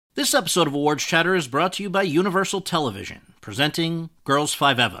This episode of Awards Chatter is brought to you by Universal Television, presenting Girls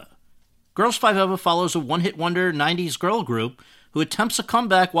 5 Eva. Girls 5 Eva follows a one-hit wonder 90s girl group who attempts a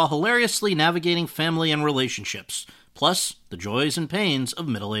comeback while hilariously navigating family and relationships, plus the joys and pains of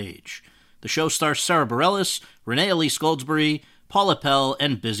middle age. The show stars Sarah Bareilles, Renee Elise Goldsberry, Paula Pell,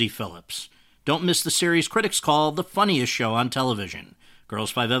 and Busy Phillips. Don't miss the series critics call the funniest show on television.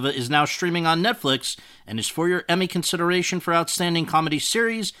 Girls 5 Eva is now streaming on Netflix and is for your Emmy consideration for Outstanding Comedy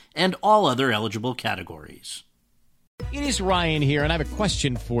Series and all other eligible categories. It is Ryan here, and I have a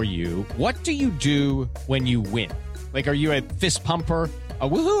question for you. What do you do when you win? Like, are you a fist pumper, a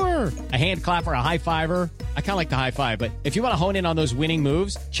woohooer, a hand clapper, a high fiver? I kind of like the high five, but if you want to hone in on those winning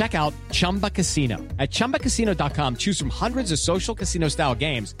moves, check out Chumba Casino. At ChumbaCasino.com, choose from hundreds of social casino-style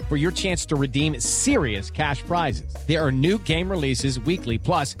games for your chance to redeem serious cash prizes. There are new game releases weekly,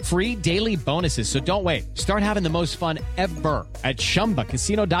 plus free daily bonuses, so don't wait. Start having the most fun ever at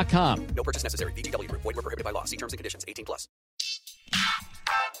ChumbaCasino.com. No purchase necessary. VGW Group. Void where prohibited by law. See terms and conditions. 18+.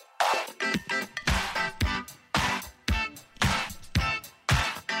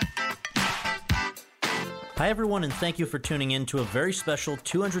 Hi everyone, and thank you for tuning in to a very special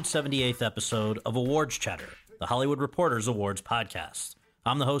 278th episode of Awards Chatter, the Hollywood Reporters Awards podcast.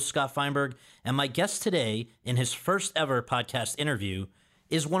 I'm the host, Scott Feinberg, and my guest today, in his first ever podcast interview,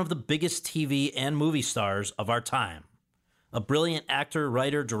 is one of the biggest TV and movie stars of our time. A brilliant actor,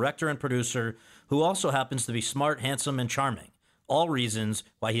 writer, director, and producer who also happens to be smart, handsome, and charming. All reasons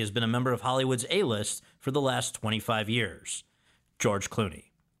why he has been a member of Hollywood's A-list for the last 25 years. George Clooney.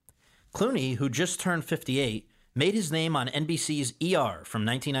 Clooney, who just turned 58, made his name on NBC's ER from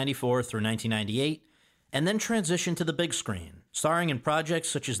 1994 through 1998, and then transitioned to the big screen, starring in projects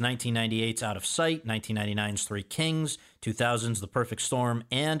such as 1998's Out of Sight, 1999's Three Kings, 2000's The Perfect Storm,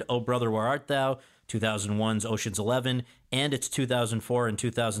 and Oh Brother, Where Art Thou?, 2001's Ocean's 11, and its 2004 and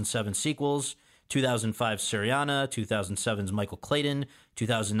 2007 sequels, 2005's Syriana, 2007's Michael Clayton,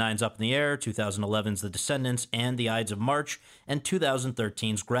 2009's Up in the Air, 2011's The Descendants and The Ides of March, and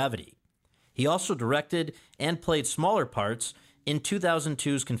 2013's Gravity. He also directed and played smaller parts in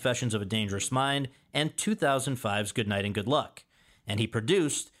 2002's Confessions of a Dangerous Mind and 2005's Good Night and Good Luck, and he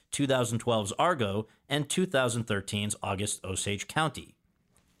produced 2012's Argo and 2013's August Osage County.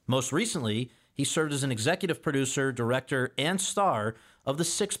 Most recently, he served as an executive producer, director, and star of the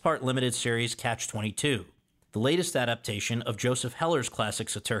 6-part limited series Catch-22, the latest adaptation of Joseph Heller's classic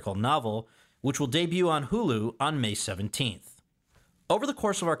satirical novel, which will debut on Hulu on May 17th. Over the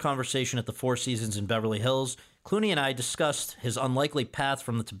course of our conversation at the Four Seasons in Beverly Hills, Clooney and I discussed his unlikely path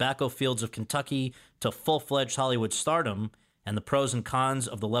from the tobacco fields of Kentucky to full-fledged Hollywood stardom and the pros and cons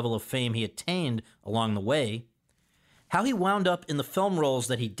of the level of fame he attained along the way, how he wound up in the film roles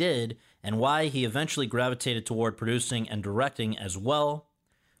that he did and why he eventually gravitated toward producing and directing as well,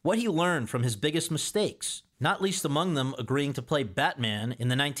 what he learned from his biggest mistakes, not least among them agreeing to play Batman in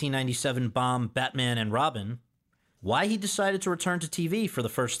the 1997 bomb Batman and Robin, why he decided to return to TV for the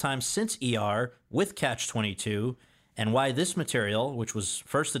first time since ER with Catch-22, and why this material, which was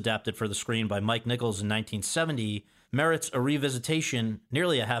first adapted for the screen by Mike Nichols in 1970, merits a revisitation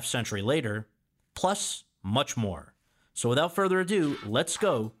nearly a half-century later, plus much more. So without further ado, let's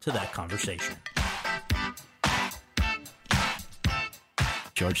go to that conversation.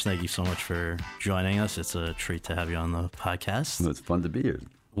 George, thank you so much for joining us. It's a treat to have you on the podcast. It's fun to be here.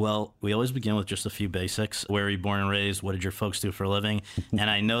 Well, we always begin with just a few basics. Where were you born and raised? What did your folks do for a living? And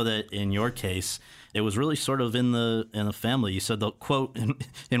I know that in your case, it was really sort of in the family. You said the quote,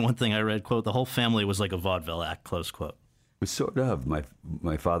 in one thing I read, quote, the whole family was like a vaudeville act, close quote. It was sort of.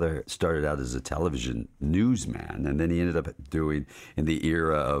 My father started out as a television newsman, and then he ended up doing, in the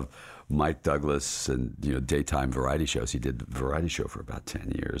era of Mike Douglas and daytime variety shows, he did the variety show for about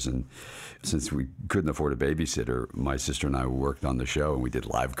 10 years. And since we couldn't afford a babysitter, my sister and I worked on the show, and we did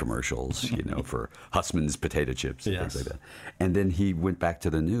live commercials, for Hussman's potato chips and things like that. And then he went back to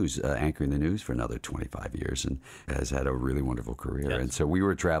the news, anchoring the news for another 25 years, and has had a really wonderful career. Yes. And so we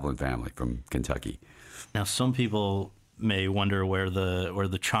were a traveling family from Kentucky. Now, some people may wonder where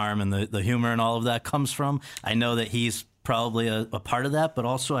the charm and the humor and all of that comes from. I know that he's probably a part of that, but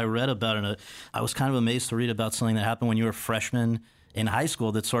also I read about it. I was kind of amazed to read about something that happened when you were a freshman in high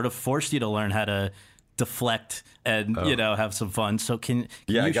school that sort of forced you to learn how to deflect and have some fun. So can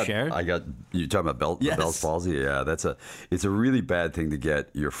you share? You're talking about Bell's palsy. Yeah, it's a really bad thing to get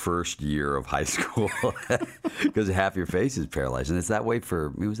your first year of high school because half your face is paralyzed, and it was that way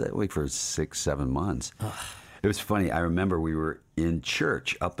for 6-7 months. It was funny. I remember we were in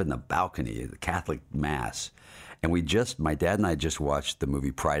church up in the balcony, the Catholic Mass, and my dad and I just watched the movie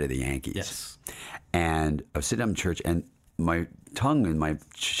Pride of the Yankees. Yes. And I was sitting up in church, and my tongue and my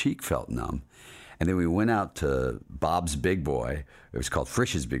cheek felt numb. And then we went out to Bob's Big Boy. It was called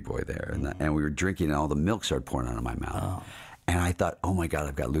Frisch's Big Boy there. And we were drinking, and all the milk started pouring out of my mouth. Oh. And I thought, oh, my God,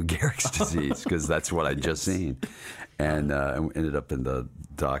 I've got Lou Gehrig's disease, because that's what I'd just seen. And ended up in the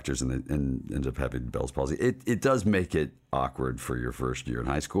doctors and ended up having Bell's palsy. It does make it awkward for your first year in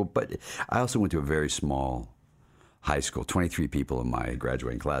high school. But I also went to a very small high school, 23 people in my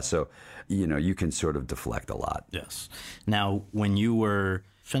graduating class. So, you can sort of deflect a lot. Yes. Now, when you were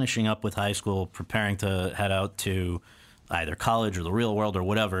finishing up with high school, preparing to head out to either college or the real world or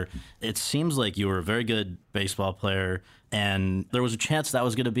whatever, it seems like you were a very good baseball player, and there was a chance that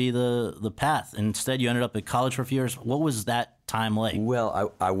was going to be the path. Instead, you ended up at college for a few years. What was that time like?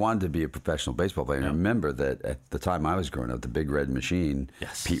 Well, I wanted to be a professional baseball player. And I remember that at the time I was growing up, the Big Red Machine,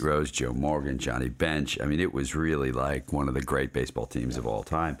 Pete Rose, Joe Morgan, Johnny Bench. I mean, it was really like one of the great baseball teams of all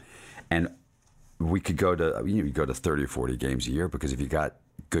time. And we could go to, you go to 30 or 40 games a year, because if you got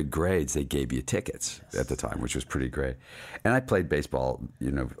good grades, they gave you tickets at the time, which was pretty great. And I played baseball,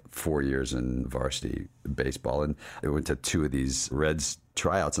 4 years in varsity baseball, and I went to 2 of these Reds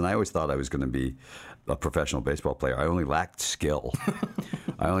tryouts, and I always thought I was going to be a professional baseball player. I only lacked skill.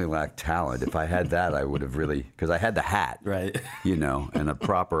 I only lacked talent. If I had that, I would have really, because I had the hat, right? And a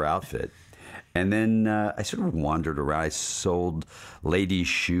proper outfit. And then I sort of wandered around. I sold ladies'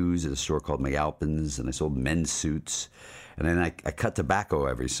 shoes at a store called McAlpin's, and I sold men's suits. And then I cut tobacco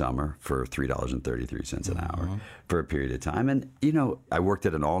every summer for $3.33 an hour for a period of time. And, I worked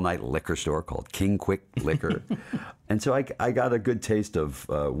at an all-night liquor store called King Quick Liquor. And so I got a good taste of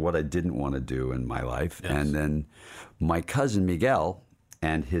what I didn't want to do in my life. Yes. And then my cousin Miguel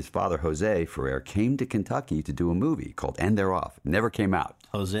and his father, Jose Ferrer, came to Kentucky to do a movie called And They're Off. It never came out.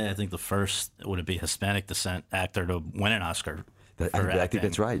 Jose, I think the first, would it be Hispanic descent actor to win an Oscar? I think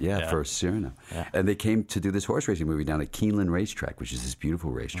that's right, for Cyrano. Yeah. And they came to do this horse racing movie down at Keeneland Racetrack, which is this beautiful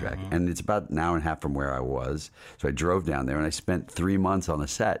racetrack. And it's about an hour and a half from where I was. So I drove down there, and I spent 3 months on a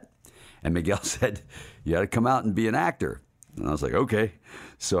set. And Miguel said, you got to come out and be an actor. And I was like, okay.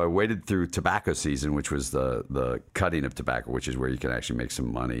 So I waited through tobacco season, which was the cutting of tobacco, which is where you can actually make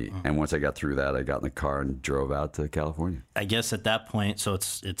some money. And once I got through that, I got in the car and drove out to California. I guess at that point, so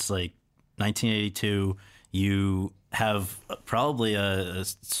it's like 1982, you have probably a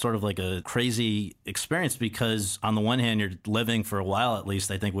sort of like a crazy experience, because on the one hand, you're living for a while, at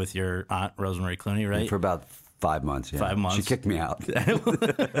least, I think, with your aunt, Rosemary Clooney, right? For about 5 months, yeah. 5 months. She kicked me out.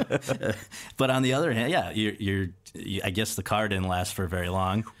 But on the other hand, I guess the car didn't last for very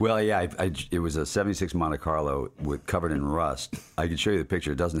long. Well, yeah, it was a 76 Monte Carlo covered in rust. I can show you the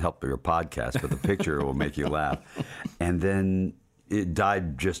picture. It doesn't help your podcast, but the picture will make you laugh. And then it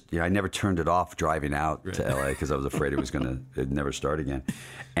died I never turned it off driving out to LA, because I was afraid it'd never start again.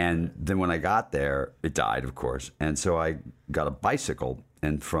 And then when I got there, it died, of course. And so I got a bicycle,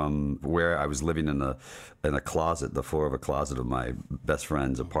 and from where I was living in a closet, the floor of a closet of my best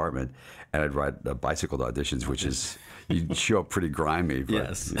friend's apartment, and I'd ride bicycle to auditions, which is, you show up pretty grimy. But,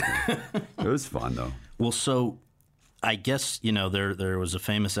 yes. It was fun, though. Well, so I guess, there was a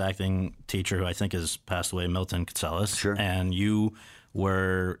famous acting teacher who I think has passed away, Milton Katselas. Sure. And you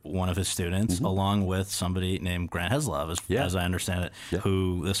were one of his students, along with somebody named Grant Heslov, as I understand it,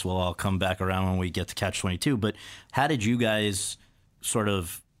 who, this will all come back around when we get to Catch-22. But how did you guys sort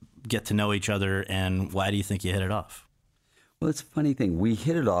of get to know each other, and why do you think you hit it off? Well, it's a funny thing. We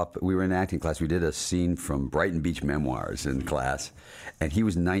hit it off. We were in acting class. We did a scene from Brighton Beach Memoirs in class, and he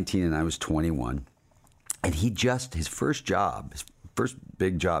was 19 and I was 21. And his first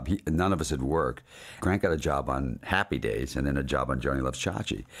big job, none of us had worked. Grant got a job on Happy Days and then a job on Johnny Loves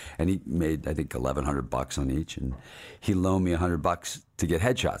Chachi. And he made, I think, $1,100 on each. And he loaned me $100 to get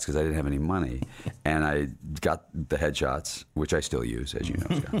headshots because I didn't have any money. And I got the headshots, which I still use, as you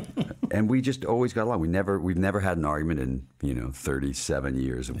know, Scott. And we just always got along. We've never had an argument in 37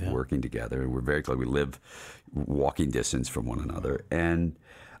 years of working together. We're very close. We live walking distance from one another. And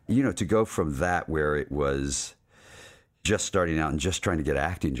to go from that, where it was just starting out and just trying to get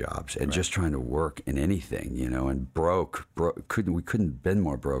acting jobs and just trying to work in anything, and we couldn't been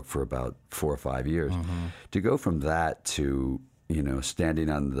more broke for about 4 or 5 years. To go from that to, standing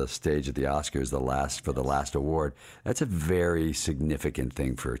on the stage at the Oscars, for the last award, that's a very significant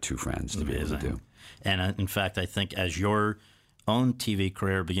thing for two friends to be able to do. And in fact, I think as your own TV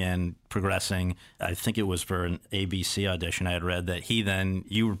career began progressing, I think it was for an ABC audition. I had read that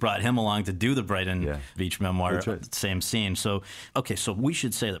you brought him along to do the Brighton Beach Memoir, same scene. So we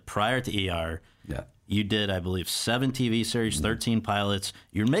should say that prior to ER, you did, I believe, 7 TV series, 13 pilots.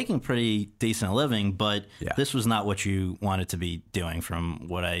 You're making pretty decent living, but this was not what you wanted to be doing. From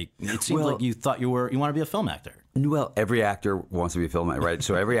what it seemed like you thought you want to be a film actor. Well, every actor wants to be a film actor, right?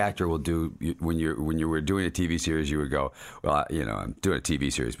 So every actor will do, when you were doing a TV series, you would go, well, I'm doing a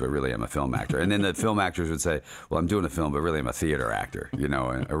TV series, but really I'm a film actor. And then the film actors would say, well, I'm doing a film, but really I'm a theater actor,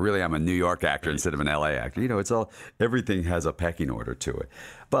 or really I'm a New York actor instead of an LA actor. It's all, everything has a pecking order to it.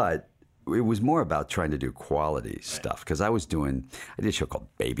 But it was more about trying to do quality stuff, because I did a show called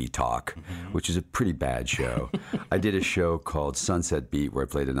Baby Talk, which is a pretty bad show. I did a show called Sunset Beat, where I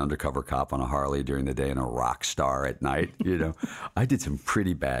played an undercover cop on a Harley during the day and a rock star at night. I did some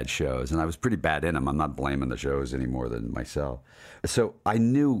pretty bad shows, and I was pretty bad in them. I'm not blaming the shows any more than myself. So I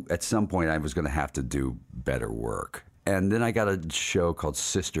knew at some point I was going to have to do better work. And then I got a show called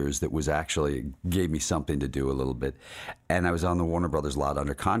Sisters that was actually gave me something to do a little bit. And I was on the Warner Brothers lot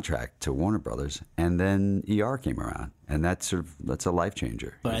under contract to Warner Brothers. And then ER came around. And that's a life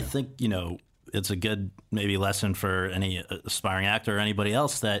changer. But I think, it's a good maybe lesson for any aspiring actor or anybody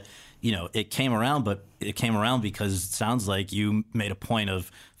else that, it came around, but it came around because it sounds like you made a point of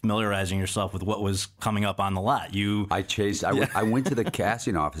familiarizing yourself with what was coming up on the lot. I went to the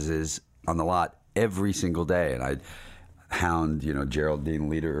casting offices on the lot every single day, and I'd hound, Geraldine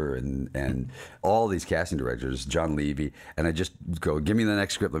Leader and all these casting directors, John Levy, and I just go, give me the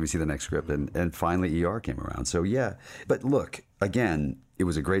next script, let me see the next script, and finally ER came around. So yeah, but look, again, it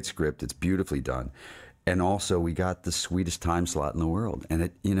was a great script, it's beautifully done, and also we got the sweetest time slot in the world, and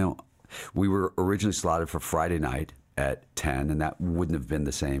it, we were originally slotted for Friday night at 10, and that wouldn't have been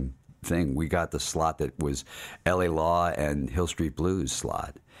the same thing. We got the slot that was LA Law and Hill Street Blues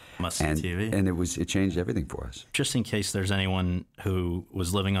slot. Must-see TV. And it changed everything for us. Just in case there's anyone who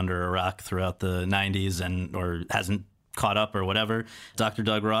was living under a rock throughout the 90s or hasn't caught up or whatever, Dr.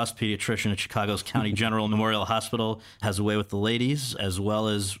 Doug Ross, pediatrician at Chicago's County General Memorial Hospital, has a way with the ladies as well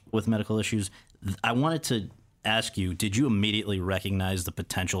as with medical issues. I wanted to ask you, did you immediately recognize the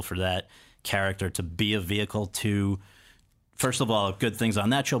potential for that character to be a vehicle to, first of all, good things on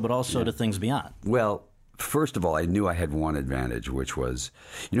that show, but also to things beyond? Well, first of all, I knew I had one advantage, which was,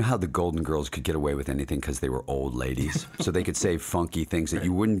 how the Golden Girls could get away with anything because they were old ladies. So they could say funky things that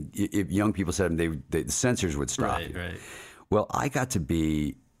you wouldn't, if young people said them, the censors would stop you. Right. Well, I got to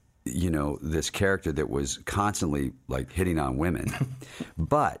be, this character that was constantly like hitting on women,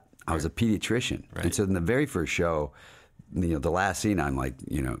 but I was a pediatrician. Right. And so in the very first show, the last scene, I'm like,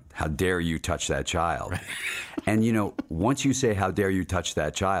 how dare you touch that child? Right. And, once you say, how dare you touch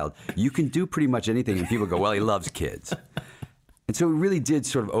that child, you can do pretty much anything. And people go, well, he loves kids. And so it really did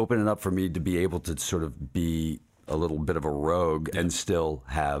sort of open it up for me to be able to sort of be a little bit of a rogue and still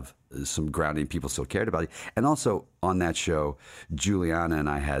have some grounding. People still cared about it. And also on that show, Juliana and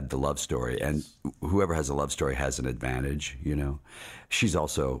I had the love story. And whoever has a love story has an advantage, She's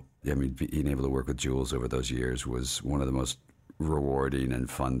also, being able to work with Jules over those years was one of the most rewarding and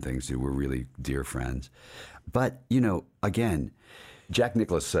fun things to do. We're really dear friends. But, again, Jack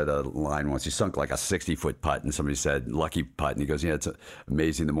Nicklaus said a line once. He sunk like a 60-foot putt, and somebody said, lucky putt. And he goes, yeah, it's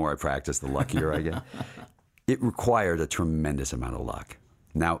amazing. The more I practice, the luckier I get. It required a tremendous amount of luck.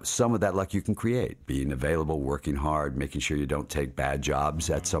 Now, some of that luck you can create, being available, working hard, making sure you don't take bad jobs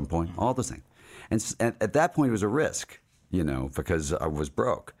at some point, all those things. And at that point, it was a risk, because I was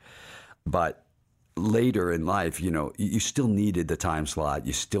broke. But later in life, you still needed the time slot.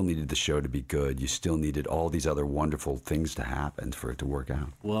 You still needed the show to be good. You still needed all these other wonderful things to happen for it to work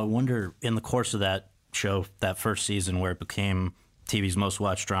out. Well, I wonder, in the course of that show, that first season where it became TV's most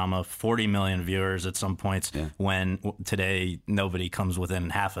watched drama, 40 million viewers at some points, when today nobody comes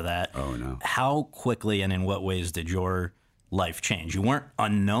within half of that. Oh, no. How quickly and in what ways did your life change? You weren't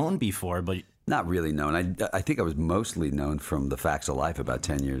unknown before, but... Not really known. I think I was mostly known from The Facts of Life about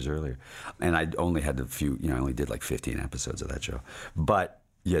 10 years earlier. And I only had a few, I only did like 15 episodes of that show. But,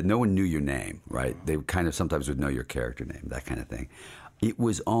 no one knew your name, right? They kind of sometimes would know your character name, that kind of thing. It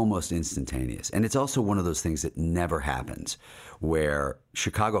was almost instantaneous. And it's also one of those things that never happens, where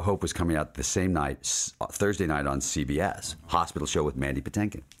Chicago Hope was coming out the same night, Thursday night on CBS, hospital show with Mandy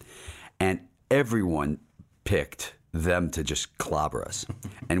Patinkin. And everyone picked them to just clobber us.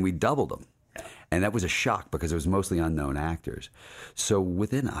 And we doubled them. And that was a shock because it was mostly unknown actors. So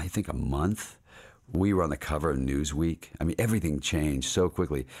within, I think, a month, we were on the cover of Newsweek. Everything changed so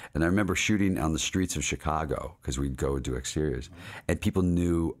quickly. And I remember shooting on the streets of Chicago because we'd go do exteriors. And people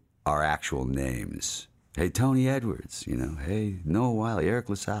knew our actual names. Hey, Tony Edwards, hey, Noah Wiley, Eric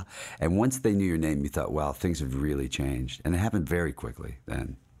LaSalle. And once they knew your name, you thought, wow, things have really changed. And it happened very quickly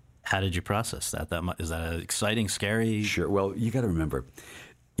then. How did you process that? Is that exciting, scary? Sure. Well, you got to remember...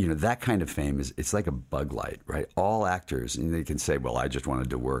 that kind of fame it's like a bug light, right? All actors, and they can say, well, I just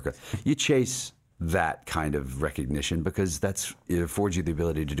wanted to work. You chase that kind of recognition because it affords you the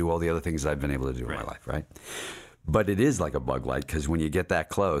ability to do all the other things I've been able to do in my life, right? But it is like a bug light because when you get that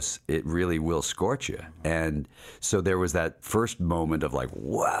close, it really will scorch you. And so there was that first moment of like,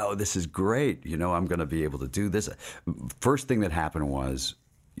 wow, this is great. You know, I'm going to be able to do this. First thing that happened was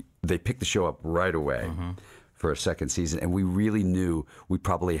they picked the show up right away for a second season. And we really knew we'd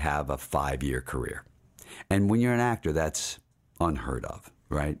probably have a 5-year career. And when you're an actor, that's unheard of.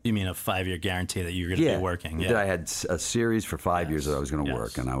 Right. You mean a 5-year guarantee that you're going to be working? Yeah. I had a series for 5 years that I was going to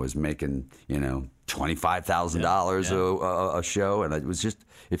work, and I was making, $25,000 a show, and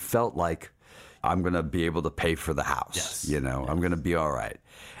it felt like I'm going to be able to pay for the house. Yes. I'm going to be all right.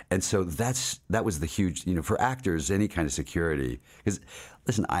 And so that was the huge, for actors, any kind of security. Because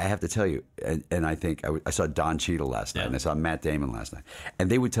listen, I have to tell you, and I think I saw Don Cheadle last night, and I saw Matt Damon last night, and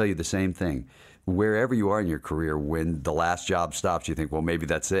they would tell you the same thing. Wherever you are in your career, when the last job stops, you think, well, maybe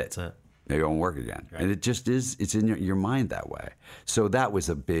that's it. Maybe I won't work again. Right. And it just is, it's in your mind that way. So that was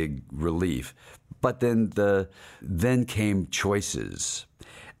a big relief. But then came choices.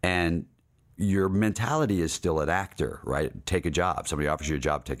 And your mentality is still an actor, right? Take a job. Somebody offers you a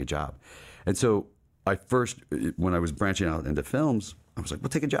job, take a job. And so when I was branching out into films, I was like, well,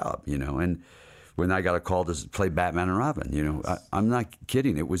 take a job, And when I got a call to play Batman and Robin, I'm not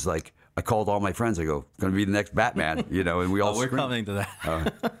kidding. It was like, I called all my friends. I go, going to be the next Batman, and we all we're coming to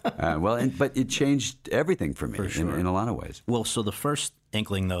that. But it changed everything for me in a lot of ways. Well, so the first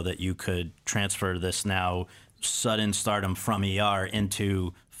inkling, though, that you could transfer this now sudden stardom from ER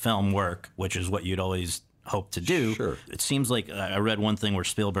into film work, which is what you'd always hoped to do. Sure. It seems like I read one thing where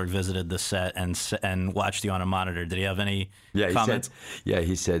Spielberg visited the set and watched you on a monitor. Did he have any comments?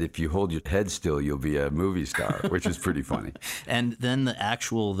 He said, if you hold your head still, you'll be a movie star, which is pretty funny. And then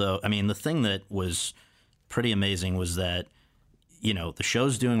the thing that was pretty amazing was that, the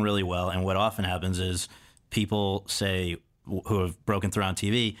show's doing really well. And what often happens is people say, who have broken through on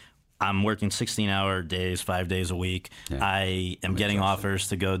TV, I'm working 16-hour days, 5 days a week. Yeah. I am getting offers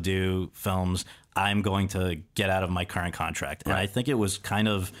to go do films. I'm going to get out of my current contract. And I think it was kind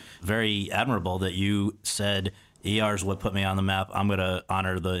of very admirable that you said, ER is what put me on the map. I'm going to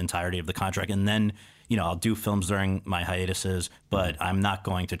honor the entirety of the contract. And then, I'll do films during my hiatuses, but I'm not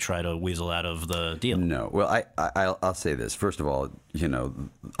going to try to weasel out of the deal. No. Well, I'll say this. First of all,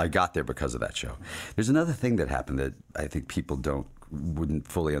 I got there because of that show. There's another thing that happened that I think people wouldn't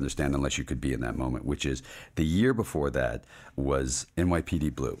fully understand unless you could be in that moment, which is the year before that was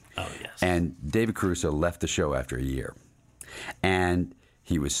NYPD Blue. Oh, yes. And David Caruso left the show after a year. And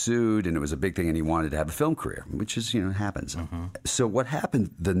he was sued, and it was a big thing, and he wanted to have a film career, which is, happens. Mm-hmm. So what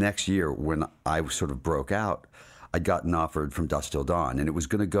happened the next year when I sort of broke out, I'd gotten offered from Dusk Till Dawn, and it was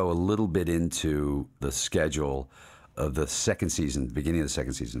going to go a little bit into the schedule of the second season, beginning of the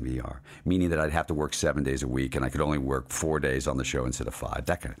second season of ER, meaning that I'd have to work 7 days a week, and I could only work 4 days on the show instead of 5,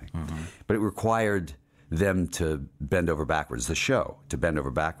 that kind of thing. Mm-hmm. But it required them to bend over backwards, the show to bend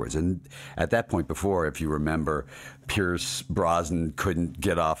over backwards. And at that point before, if you remember, Pierce Brosnan couldn't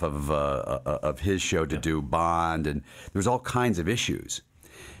get off of his show to do Bond, and there was all kinds of issues.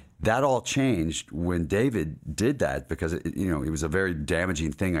 That all changed when David did that because, it was a very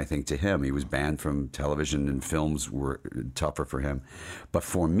damaging thing, I think, to him. He was banned from television and films were tougher for him. But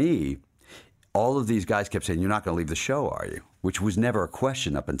for me, all of these guys kept saying, you're not going to leave the show, are you? Which was never a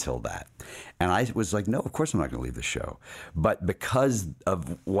question up until that. And I was like, no, of course I'm not going to leave the show. But because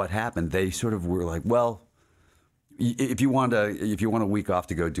of what happened, they sort of were like, well, if you want a week off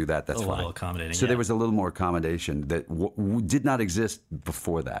to go do that, that's fine. A little accommodating. So there was a little more accommodation that did not exist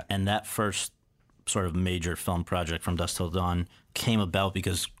before that. And that first sort of major film project from Dusk Till Dawn came about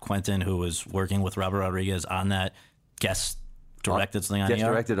because Quentin, who was working with Robert Rodriguez on that, guest directed something on ER. Guest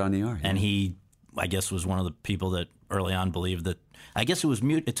directed on ER. Yeah. And he, I guess, was one of the people that early on believed that. I guess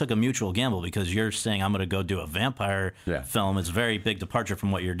it took a mutual gamble because you're saying I'm going to go do a vampire film. It's a very big departure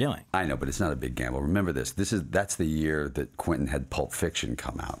from what you're doing. I know, but it's not a big gamble. Remember this. That's the year that Quentin had Pulp Fiction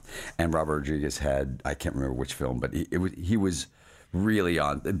come out, and Robert Rodriguez had, I can't remember which film, but he was really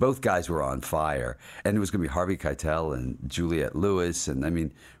on. Both guys were on fire, and it was going to be Harvey Keitel and Juliette Lewis, and I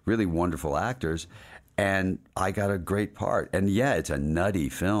mean, really wonderful actors. And I got a great part. And yeah, it's a nutty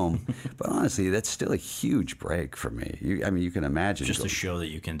film, but honestly, that's still a huge break for me. You can imagine. Just to show that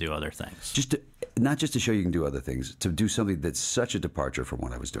you can do other things. Not just to show you can do other things, to do something that's such a departure from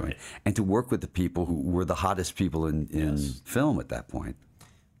what I was doing. Right. And to work with the people who were the hottest people in film at that point.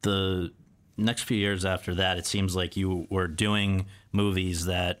 The next few years after that, it seems like you were doing movies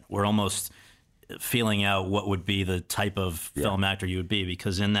that were almost feeling out what would be the type of film actor you would be,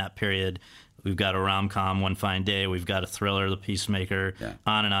 because in that period, we've got a rom-com, One Fine Day, we've got a thriller, The Peacemaker,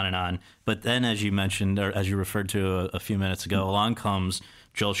 on and on and on. But then, as you mentioned, or as you referred to a few minutes ago, along comes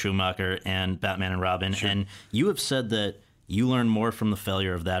Joel Schumacher and Batman and Robin. Sure. And you have said that you learned more from the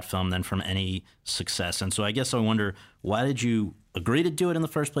failure of that film than from any success. And so I guess I wonder, why did you agree to do it in the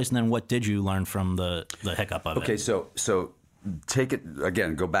first place? And then what did you learn from the hiccup of it? Okay, so take it,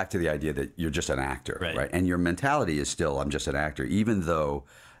 again, go back to the idea that you're just an actor, right? And your mentality is still, I'm just an actor, even though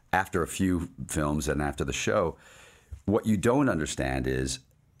after a few films and after the show, what you don't understand is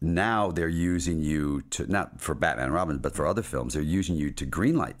now they're using you to, not for Batman and Robin, but for other films, they're using you to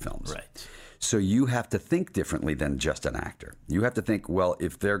greenlight films. Right. So you have to think differently than just an actor. You have to think, well,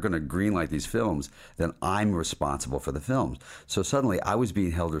 if they're going to greenlight these films, then I'm responsible for the films. So suddenly I was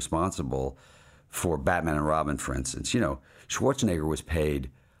being held responsible for Batman and Robin, for instance. You know, Schwarzenegger was paid,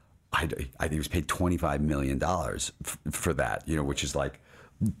 I think he was paid $25 million for that, you know, which is like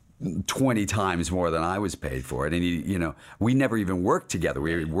 20 times more than I was paid for it. And he, you know, we never even worked together.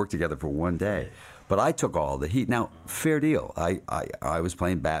 We worked together for one day. But I took all the heat. Now, fair deal. I was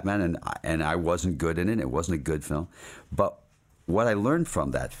playing Batman, and I wasn't good in it. It wasn't a good film. But what I learned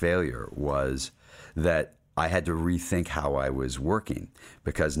from that failure was that I had to rethink how I was working,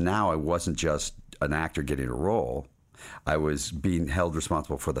 because now I wasn't just an actor getting a role. I was being held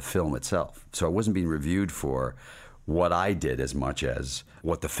responsible for the film itself. So I wasn't being reviewed for what I did as much as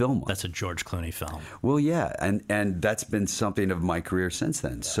what the film was. That's a George Clooney film. Well, yeah, and that's been something of my career since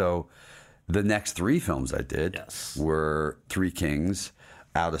then. Yeah. So the next 3 films I did were Three Kings,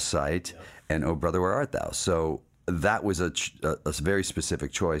 Out of Sight, and Oh Brother, Where Art Thou? So that was a very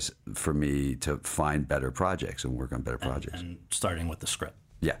specific choice for me to find better projects and work on better projects. And starting with the script.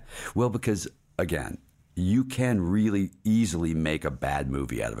 Yeah. Well, because, again, you can really easily make a bad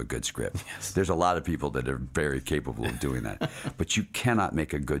movie out of a good script. Yes. There's a lot of people that are very capable of doing that. But you cannot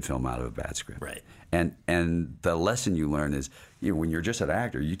make a good film out of a bad script. Right. And the lesson you learn is, you know, when you're just an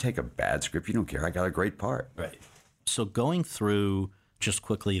actor, you take a bad script, you don't care. I got a great part. Right. So going through just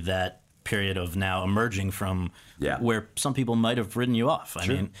quickly that period of now emerging from where some people might have written you off. I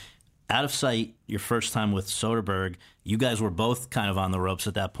mean, Out of Sight, your first time with Soderbergh, you guys were both kind of on the ropes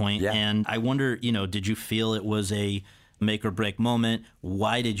at that point. Yeah. And I wonder, you know, did you feel it was a make or break moment?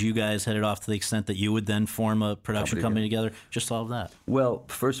 Why did you guys head it off to the extent that you would then form a production company together? Just all of that. Well,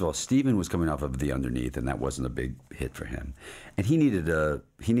 first of all, Steven was coming off of The Underneath, and that wasn't a big hit for him. And he needed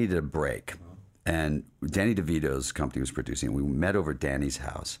a break. And Danny DeVito's company was producing. We met over at Danny's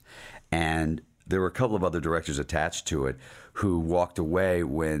house. And there were a couple of other directors attached to it who walked away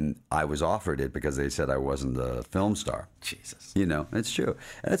when I was offered it because they said I wasn't a film star. Jesus. You know, it's true.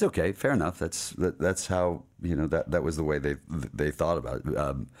 And that's okay. Fair enough. That's how, you know, that was the way they thought about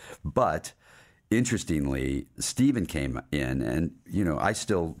it. But interestingly, Steven came in, and, you know, I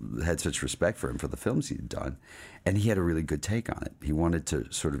still had such respect for him for the films he'd done, and he had a really good take on it. He wanted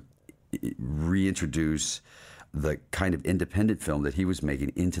to sort of reintroduce the kind of independent film that he was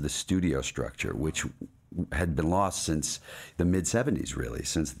making into the studio structure, which had been lost since the mid-'70s, really,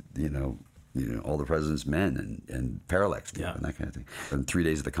 since, you know, All the President's Men and Parallax Group and that kind of thing. And 3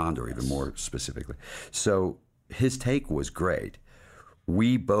 Days of the Condor, even more specifically. So his take was great.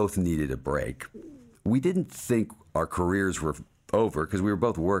 We both needed a break. We didn't think our careers were over because we were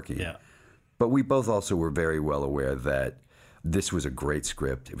both working. Yeah. But we both also were very well aware that this was a great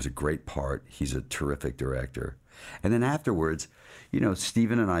script. It was a great part. He's a terrific director. And then afterwards, you know,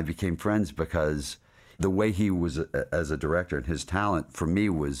 Steven and I became friends because the way he was as a director and his talent for me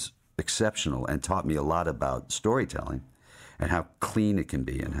was exceptional and taught me a lot about storytelling and how clean it can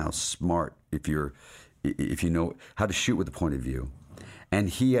be and how smart if you know how to shoot with the point of view. And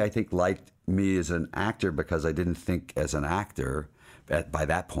he, I think, liked me as an actor because I didn't think as an actor by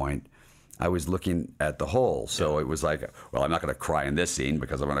that point. I was looking at the whole, so it was like, well, I'm not going to cry in this scene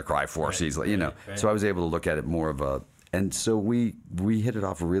because I'm going to cry 4 scenes, you know. Right. So I was able to look at it more of a, and so we hit it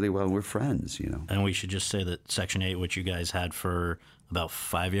off really well. We're friends, you know. And we should just say that Section 8, which you guys had for about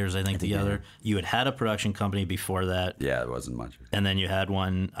 5 years, I think together. You had a production company before that. Yeah, it wasn't much. And then you had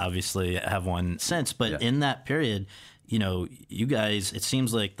one, obviously have one since. But in that period, you know, you guys, it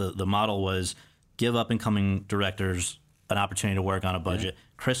seems like the model was give up-and-coming directors an opportunity to work on a budget. Yeah.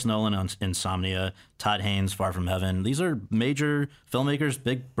 Chris Nolan on Insomnia, Todd Haynes, Far From Heaven. These are major filmmakers,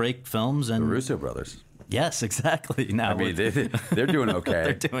 big break films. And the Russo brothers. Yes, exactly. Now I mean, they're doing okay.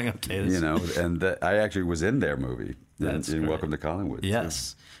 They're doing okay. You know, and I actually was in their movie. in Welcome to Collingwood.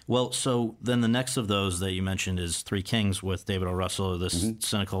 Yes. Well, so then the next of those that you mentioned is Three Kings with David O. Russell, this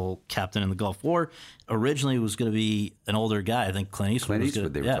cynical captain in the Gulf War. Originally, it was going to be an older guy. I think Clint Eastwood.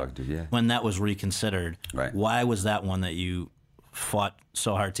 They were talking to, yeah. When that was reconsidered, right. Why was that one that you fought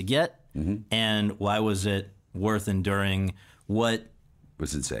so hard to get? And why was it worth enduring what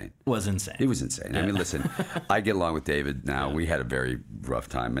was insane? It was insane. I mean, listen, I get along with David now. We had a very rough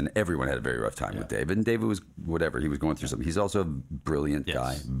time, and everyone had a very rough time with David. And David was whatever. He was going through something. He's also a brilliant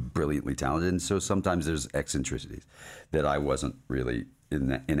guy, brilliantly talented. And so sometimes there's eccentricities that I wasn't really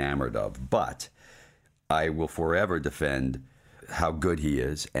enamored of. But I will forever defend how good he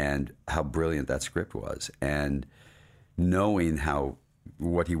is and how brilliant that script was. And knowing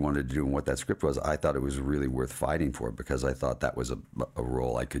what he wanted to do and what that script was, I thought it was really worth fighting for, because I thought that was a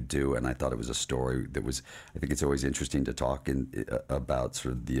role I could do, and I thought it was a story that was. I think it's always interesting to talk about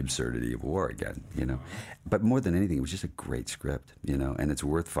sort of the absurdity of war again, But more than anything, it was just a great script, and it's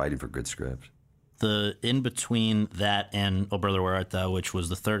worth fighting for good scripts. The in between that and Oh Brother Where Art Thou, which was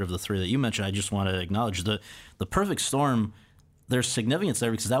the third of the three that you mentioned, I just want to acknowledge the Perfect Storm. There's significance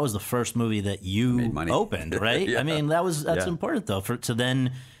there because that was the first movie that you opened, right? I mean, that's important though to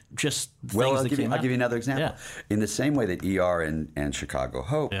then just things I'll give you another example. Yeah. In the same way that ER and Chicago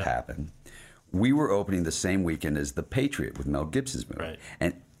Hope happened, we were opening the same weekend as The Patriot with Mel Gibson's movie.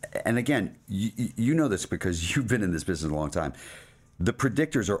 Right. And again, you know this because you've been in this business a long time. The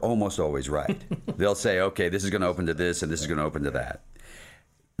predictors are almost always right. They'll say, okay, this is going to open to this and this is going to open to that.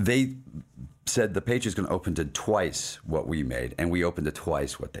 They said The Patriot's going to open to twice what we made, and we opened to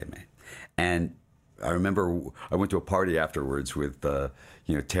twice what they made. And I remember I went to a party afterwards with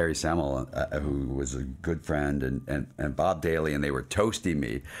Terry Semmel, who was a good friend, and Bob Daly, and they were toasting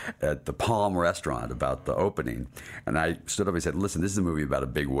me at the Palm Restaurant about the opening. And I stood up and said, listen, this is a movie about a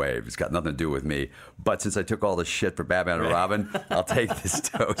big wave. It's got nothing to do with me. But since I took all the shit for Batman and Robin, I'll take this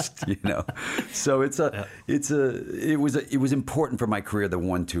toast, So it was important for my career, the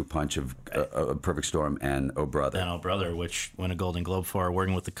 1-2 punch of Perfect Storm and Oh Brother. And Oh Brother, which won a Golden Globe for,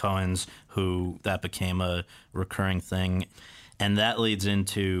 working with the Coens, who that became a recurring thing. And that leads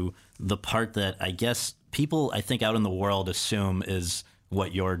into the part that I guess people, I think, out in the world assume is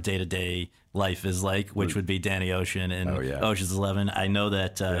what your day-to-day life is like, which would be Danny Ocean and Ocean's 11. I know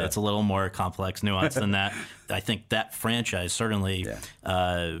that it's a little more complex, nuanced than that. I think that franchise, certainly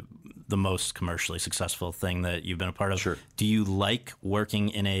the most commercially successful thing that you've been a part of. Sure. Do you like working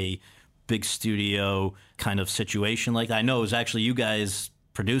in a big studio kind of situation like that? I know it was actually you guys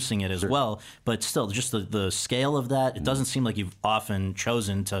producing it as well, but still, just the scale of that, it doesn't seem like you've often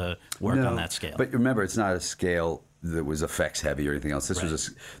chosen to work on that scale. But remember, it's not a scale that was effects heavy or anything else. This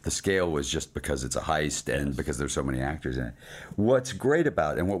was the scale was just because it's a heist and because there's so many actors in it. What's great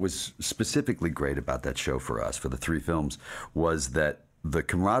about, and what was specifically great about that show for us, for the 3 films, was that the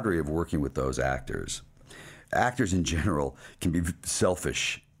camaraderie of working with those actors in general can be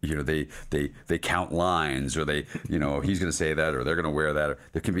selfish. They count lines, or he's going to say that, or they're going to wear that. Or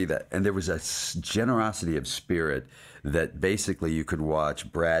there can be that, and there was a generosity of spirit that basically you could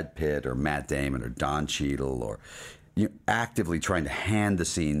watch Brad Pitt or Matt Damon or Don Cheadle or actively trying to hand the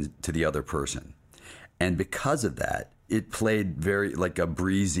scene to the other person, and because of that, it played very like a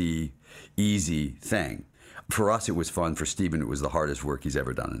breezy, easy thing. For us, it was fun. For Steven, it was the hardest work he's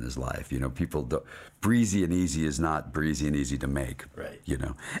ever done in his life. Breezy and easy is not breezy and easy to make. Right.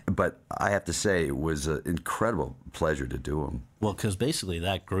 But I have to say, it was an incredible pleasure to do them. Well, because basically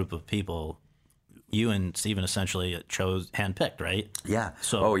that group of people, you and Steven essentially handpicked, right? Yeah.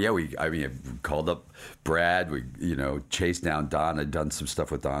 So. We called up Brad. We, chased down Don. I'd done some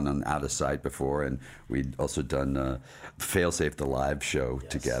stuff with Don on Out of Sight before, and we'd also done Failsafe, the live show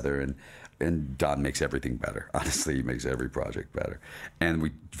together, and Don makes everything better. Honestly, he makes every project better. And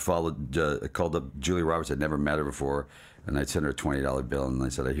we called up Julia Roberts. I'd never met her before, and I sent her a $20 bill, and I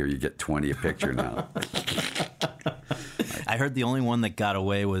said, I hear you get 20 a picture now. I heard the only one that got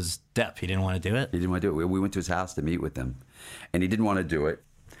away was Depp. He didn't want to do it? He didn't want to do it. We went to his house to meet with him, and he didn't want to do it.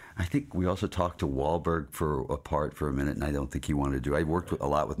 I think we also talked to Wahlberg for a minute, and I don't think he wanted to do it. I worked a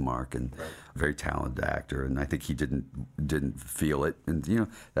lot with Mark, and a very talented actor, and I think he didn't feel it. And,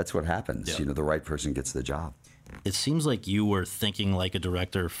 that's what happens. Yeah. The right person gets the job. It seems like you were thinking like a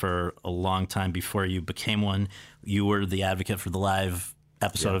director for a long time before you became one. You were the advocate for the live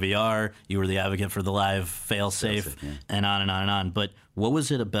episode of ER. You were the advocate for the live Failsafe, and on and on and on. But what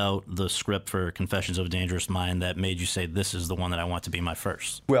was it about the script for Confessions of a Dangerous Mind that made you say, this is the one that I want to be my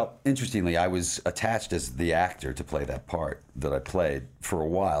first? Well, interestingly, I was attached as the actor to play that part that I played for a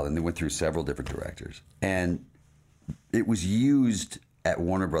while, and they went through several different directors. And it was used at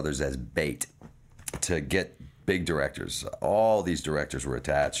Warner Brothers as bait to get big directors. All these directors were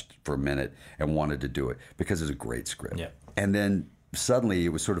attached for a minute and wanted to do it because it was a great script. Yeah. And then suddenly it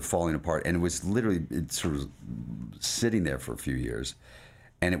was sort of falling apart, and it was literally sort of sitting there for a few years,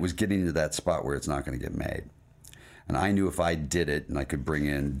 and it was getting to that spot where it's not going to get made. And I knew if I did it and I could bring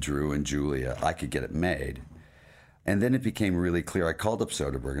in Drew and Julia, I could get it made. And then it became really clear. I called up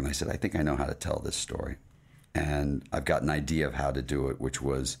Soderbergh and I said, I think I know how to tell this story. And I've got an idea of how to do it, which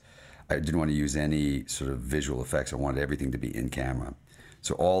was I didn't want to use any sort of visual effects. I wanted everything to be in camera.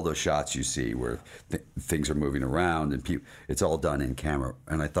 So all those shots you see where things are moving around and it's all done in camera.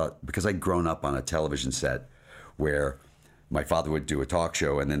 And I thought, because I'd grown up on a television set where my father would do a talk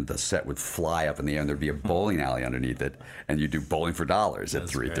show and then the set would fly up in the air and there'd be a bowling alley underneath it and you do bowling for dollars at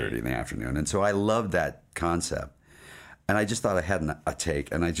 3:30 in the afternoon. And so I loved that concept. And I just thought I had a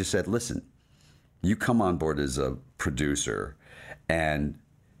take. And I just said, listen, you come on board as a producer, and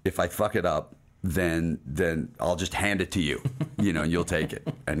if I fuck it up, then I'll just hand it to you, and you'll take it.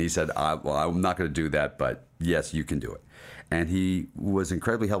 And he said, well, I'm not going to do that, but yes, you can do it. And he was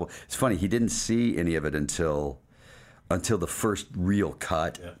incredibly helpful. It's funny, he didn't see any of it until the first real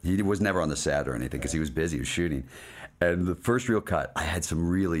cut. Yeah. He was never on the set or anything because he was busy, he was shooting. And the first real cut, I had some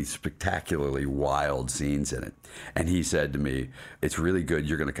really spectacularly wild scenes in it. And he said to me, it's really good.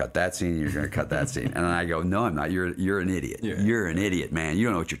 You're going to cut that scene. You're going to cut that scene. And I go, no, I'm not. You're an idiot. Yeah. You're an idiot, man. You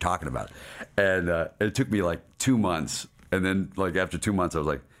don't know what you're talking about. And it took me like 2 months. And then like after 2 months, I was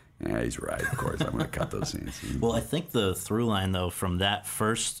like, yeah, he's right. Of course, I'm going to cut those scenes. Well, I think the through line, though, from that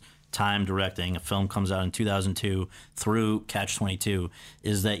first time directing, a film comes out in 2002 through Catch-22,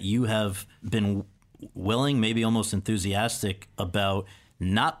 is that you have been willing, maybe almost enthusiastic about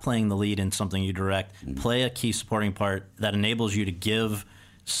not playing the lead in something you direct, play a key supporting part that enables you to give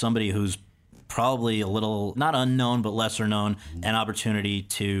somebody who's probably a little, not unknown, but lesser known, an opportunity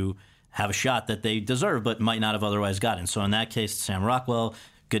to have a shot that they deserve but might not have otherwise gotten. So in that case, Sam Rockwell,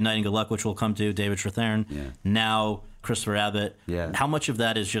 Good Night and Good Luck, which we'll come to, David Strathairn, now Christopher Abbott. Yeah. How much of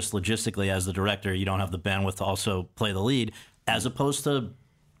that is just logistically, as the director, you don't have the bandwidth to also play the lead, as opposed to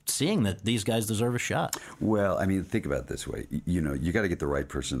seeing that these guys deserve a shot? Well, I mean, think about it this way. You got to get the right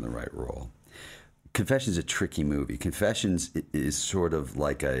person in the right role. Confessions is a tricky movie. Confessions is sort of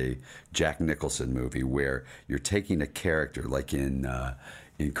like a Jack Nicholson movie where you're taking a character, like in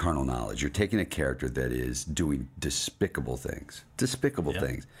Carnal Knowledge, you're taking a character that is doing despicable things,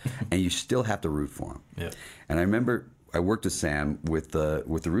 and you still have to root for him. Yeah. And I remember I worked with Sam with the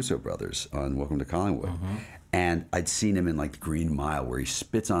Russo brothers on Welcome to Collingwood. And I'd seen him in like The Green Mile where he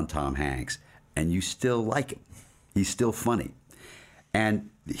spits on Tom Hanks, and you still like him. He's still funny. And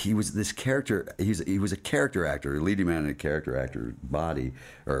he was this character. He was a character actor, a leading man in a character actor body,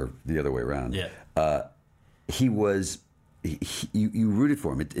 or the other way around. Yeah. You rooted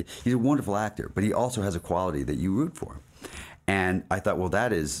for him. He's a wonderful actor, but he also has a quality that you root for him. And I thought, well,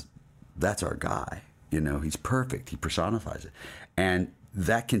 that's our guy. He's perfect. He personifies it. And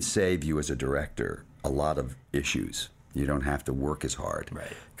that can save you as a director a lot of issues. You don't have to work as hard. Right.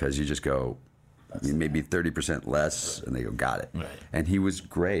 Because you just go, maybe 30% less, and they go, got it. Right. And he was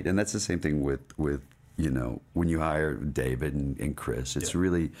great. And that's the same thing with when you hire David and Chris, it's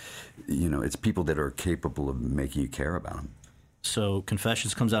really, it's people that are capable of making you care about them. So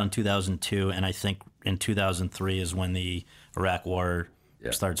Confessions comes out in 2002, and I think in 2003 is when the Iraq War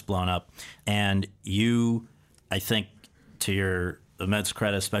starts blowing up. And you, I think, to your immense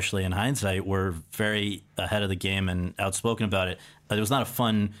credit, especially in hindsight, were very ahead of the game and outspoken about it. It was not a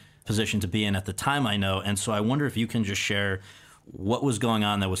fun position to be in at the time, I know. And so I wonder if you can just share what was going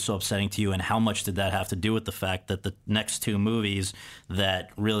on that was so upsetting to you, and how much did that have to do with the fact that the next two movies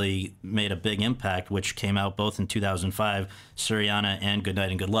that really made a big impact, which came out both in 2005, Syriana and Good Night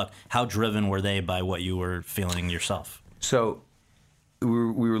and Good Luck, how driven were they by what you were feeling yourself? So we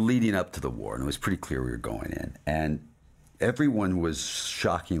were leading up to the war, and it was pretty clear we were going in. And everyone was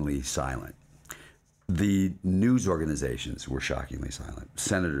shockingly silent. The news organizations were shockingly silent.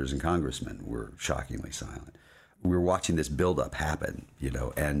 Senators and congressmen were shockingly silent. We were watching this buildup happen,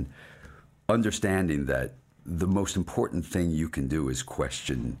 and understanding that the most important thing you can do is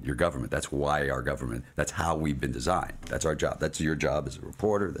question your government. That's why our government, that's how we've been designed. That's our job. That's your job as a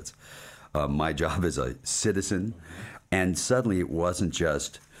reporter. That's my job as a citizen. And suddenly it wasn't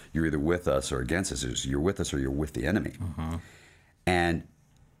just you're either with us or against us. It was you're with us or you're with the enemy. And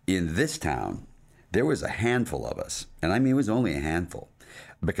in this town, there was a handful of us. And I mean, it was only a handful,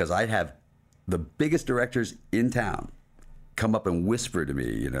 because I'd have the biggest directors in town come up and whisper to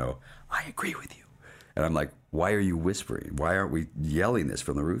me, I agree with you. And I'm like, why are you whispering? Why aren't we yelling this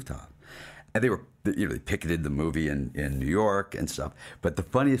from the rooftop? And they picketed the movie in New York and stuff. But the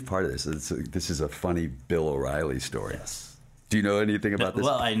funniest part of this is a funny Bill O'Reilly story. Yes. Do you know anything about this?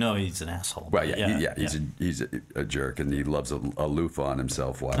 Well, I know he's an asshole. Well, he's a jerk, and he loves a loofah on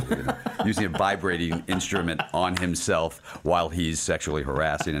himself while using a vibrating instrument on himself while he's sexually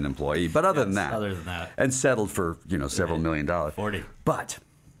harassing an employee. But other than that, and settled for several $1 million. 40. But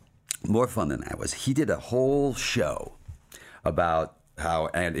more fun than that was he did a whole show about how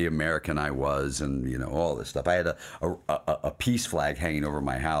anti-American I was, and all this stuff. I had a peace flag hanging over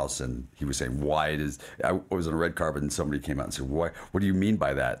my house, and he was saying, "Why it is?" I was on a red carpet, and somebody came out and said, "Why? What do you mean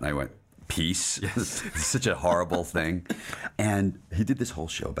by that?" And I went, "Peace." It's such a horrible thing. And he did this whole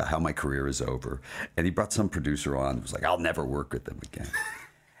show about how my career is over, and he brought some producer on who was like, "I'll never work with them again."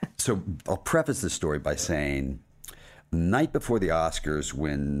 So I'll preface this story by saying, night before the Oscars,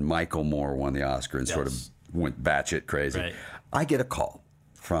 when Michael Moore won the Oscar and sort of went batshit crazy. Right. I get a call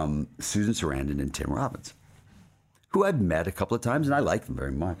from Susan Sarandon and Tim Robbins, who I've met a couple of times, and I like them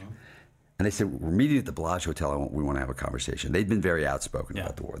very much. And they said, "We're meeting at the Bellagio Hotel. We want to have a conversation." They'd been very outspoken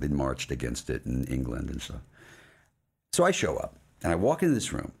about the war. They'd marched against it in England and stuff. So I show up, and I walk into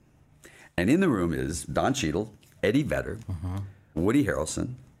this room, and in the room is Don Cheadle, Eddie Vedder, Woody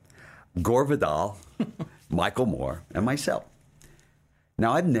Harrelson, Gore Vidal, Michael Moore, and myself.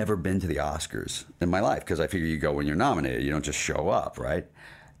 Now, I've never been to the Oscars in my life because I figure you go when you're nominated. You don't just show up, right?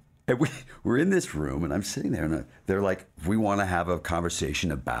 And we're in this room, and I'm sitting there, and they're like, "We want to have a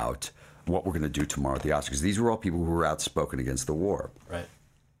conversation about what we're going to do tomorrow at the Oscars." These were all people who were outspoken against the war. Right.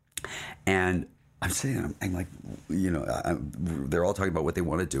 And I'm sitting there, I'm like, they're all talking about what they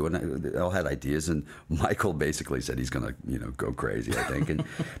want to do, and they all had ideas, and Michael basically said he's going to, go crazy, I think.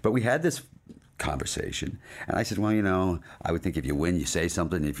 But we had this conversation, and I said, "Well, I would think if you win, you say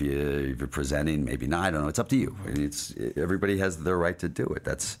something. If you're presenting, maybe not. I don't know. It's up to you. Everybody has their right to do it.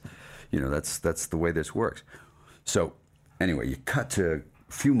 That's the way this works." So anyway, you cut to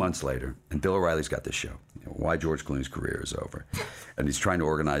a few months later, and Bill O'Reilly's got this show, why George Clooney's career is over, and he's trying to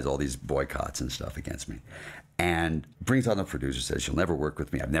organize all these boycotts and stuff against me, and brings on the producer, says, "She'll never work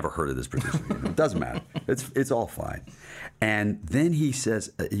with me. I've never heard of this producer. It doesn't matter. It's all fine." And then he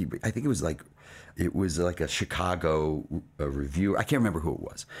says, I think it was like a Chicago reviewer. I can't remember who it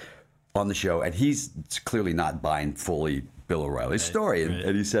was on the show. And he's clearly not buying fully Bill O'Reilly's story.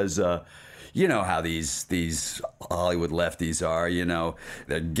 And he says, "You know how these Hollywood lefties are,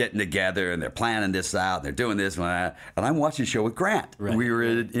 they're getting together and they're planning this out, and they're doing this and that." And I'm watching a show with Grant. Right. We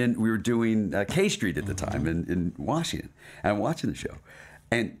were doing K Street at the time in Washington. And I'm watching the show.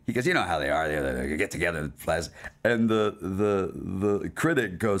 And he goes, "You know how they are. They get together in the plaza." And the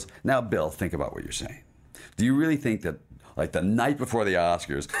critic goes, "Now, Bill, think about what you're saying. Do you really think that, like, the night before the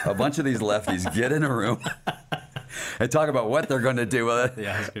Oscars, a bunch of these lefties get in a room and talk about what they're going to do with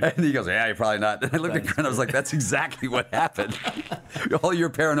it?" And he goes, "Yeah, you're probably not." And I looked at Grant, I was like, "That's exactly what happened. All your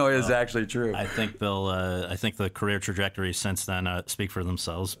paranoia is actually true." I think, Bill, I think the career trajectories since then speak for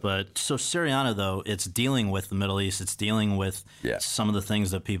themselves. But so Syriana, though, it's dealing with the Middle East. It's dealing with some of the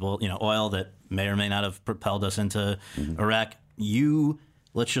things that people, oil that may or may not have propelled us into Iraq. You,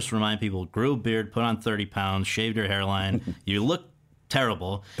 let's just remind people, grew a beard, put on 30 pounds, shaved your hairline. You look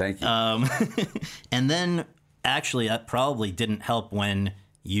terrible. Thank you. And then, actually, that probably didn't help when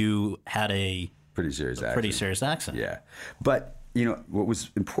you had a pretty serious accent. Yeah. But, what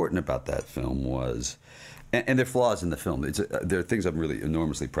was important about that film was, and there are flaws in the film. There are things I'm really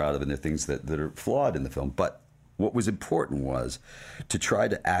enormously proud of, and there are things that are flawed in the film. But what was important was to try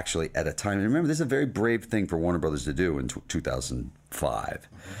to actually, at a time, and remember, this is a very brave thing for Warner Brothers to do in 2005,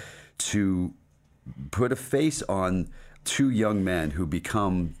 to put a face on two young men who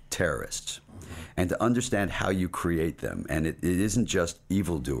become terrorists, and to understand how you create them. And it isn't just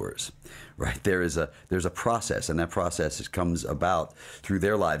evildoers, right? There's a process, and that process comes about through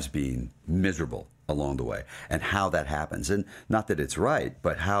their lives being miserable along the way, and how that happens. And not that it's right,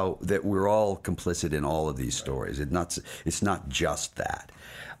 but how that we're all complicit in all of these stories. It's not just that.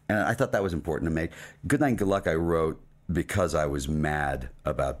 And I thought that was important to make. Good Night and Good Luck I wrote because I was mad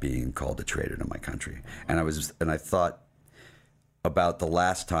about being called a traitor to my country. And I thought about the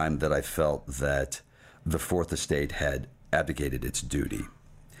last time that I felt that the Fourth Estate had abdicated its duty.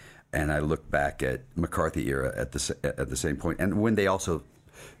 And I looked back at McCarthy era at the same point, and when they also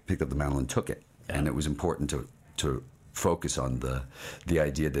picked up the mantle and took it. And it was important to focus on the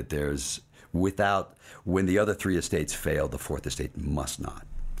idea that when the other three estates fail, the Fourth Estate must not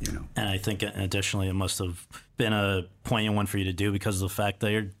you know. And I think additionally it must have been a poignant one for you to do because of the fact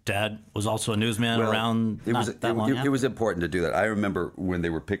that your dad was also a newsman around that long. It was important to do that. I remember when they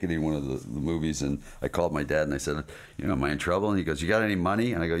were picketing one of the movies, and I called my dad and I said, am I in trouble? And he goes, you got any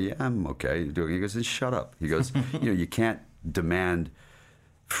money? And I go, yeah, I'm okay. He goes, then shut up. He goes, you can't demand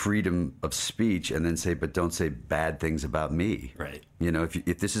freedom of speech and then say, but don't say bad things about me. Right.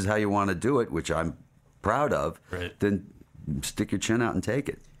 If this is how you want to do it, which I'm proud of, right, then stick your chin out and take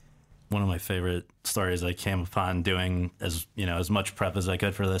it. One of my favorite stories I came upon doing as much prep as I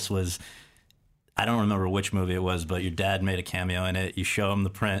could for this was, I don't remember which movie it was, but your dad made a cameo in it. You show him the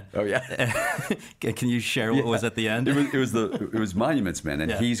print. Oh yeah. Can you share what was at the end? It was Monuments Men,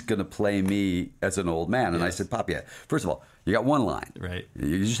 and he's going to play me as an old man. And I said, Pop, first of all, you got one line. Right.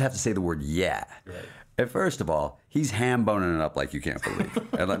 You just have to say the word yeah. Right. And first of all, he's ham boning it up like you can't believe.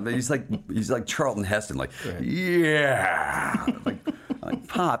 And he's like Charlton Heston, like yeah. Like,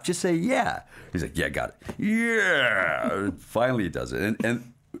 Pop, just say yeah. He's like, yeah, got it. Yeah. Finally, he does it,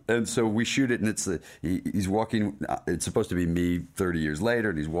 and so we shoot it, and he's walking. It's supposed to be me 30 years later,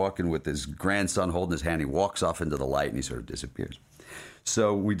 and he's walking with his grandson holding his hand. He walks off into the light, and he sort of disappears.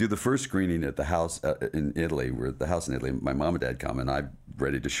 So we do the first screening at the house in Italy. We're at the house in Italy. My mom and dad come, and I'm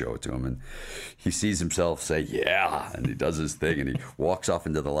ready to show it to him. And he sees himself say, yeah, and he does his thing, and he walks off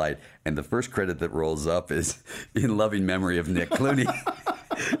into the light. And the first credit that rolls up is in loving memory of Nick Clooney.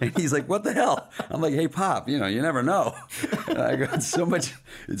 And he's like, what the hell? I'm like, hey, Pop, you never know. And I go, it's so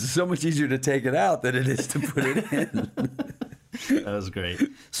much easier to take it out than it is to put it in. That was great.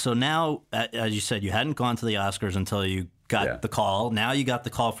 So now, as you said, you hadn't gone to the Oscars until you got the call. Now you got the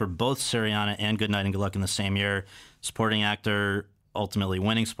call for both Syriana and Good Night and Good Luck in the same year. Supporting actor, ultimately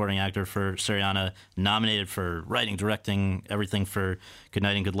winning supporting actor for Syriana, nominated for writing, directing, everything for Good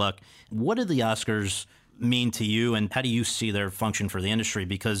Night and Good Luck. What did the Oscars mean to you, and how do you see their function for the industry?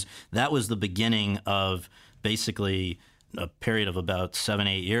 Because that was the beginning of basically a period of about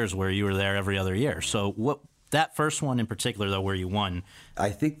 7-8 years where you were there every other year. So that first one in particular, though, where you won. I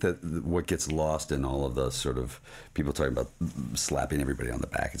think that what gets lost in all of the sort of people talking about slapping everybody on the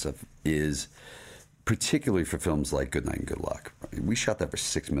back and stuff is, particularly for films like Good Night and Good Luck, we shot that for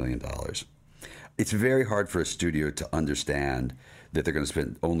 $6 million. It's very hard for a studio to understand that they're going to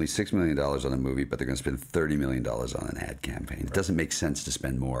spend only $6 million on a movie, but they're going to spend $30 million on an ad campaign. It doesn't make sense to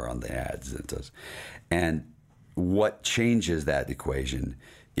spend more on the ads than it does. And what changes that equation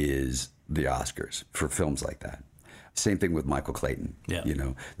is the Oscars for films like that. Same thing with Michael Clayton. Yeah.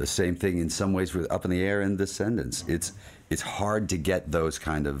 The same thing in some ways with Up in the Air and Descendants. It's hard to get those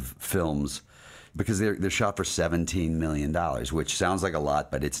kind of films because they're shot for $17 million, which sounds like a lot,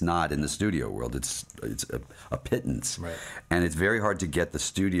 but it's not in the studio world. It's a pittance. Right. And it's very hard to get the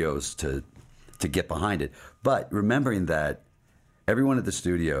studios to get behind it. But remembering that everyone at the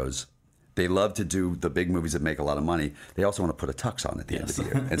studios, they love to do the big movies that make a lot of money. They also want to put a tux on at the end of the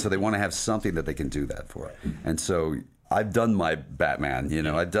year. And so they want to have something that they can do that for. And so I've done my Batman,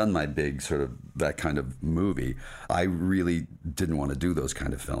 I've done my big sort of that kind of movie. I really didn't want to do those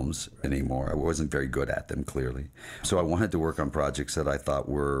kind of films anymore. I wasn't very good at them, clearly. So I wanted to work on projects that I thought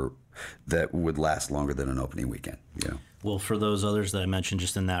that would last longer than an opening weekend, Well, for those others that I mentioned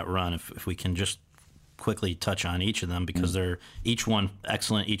just in that run, if we can just quickly touch on each of them, because they're each one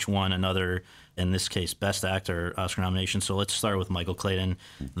excellent, each one another, in this case, Best Actor Oscar nomination. So let's start with Michael Clayton,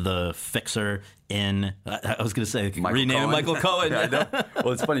 the fixer in, I was going to say, rename Michael Cohen. I know.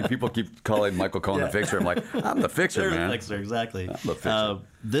 Well, it's funny. People keep calling Michael Cohen the fixer. I'm like, I'm the fixer, man. The fixer, exactly. I'm the fixer.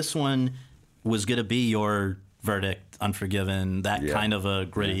 This one was going to be your verdict, Unforgiven, that kind of a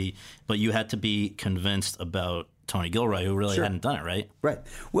gritty, but you had to be convinced about Tony Gilroy, who really hadn't done it, right? Right.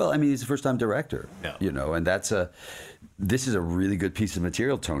 Well, I mean, he's a first-time director, and this is a really good piece of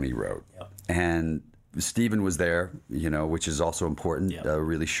material Tony wrote. Yep. And Stephen was there, which is also important, a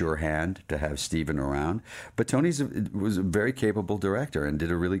really sure hand to have Stephen around. But Tony was a very capable director and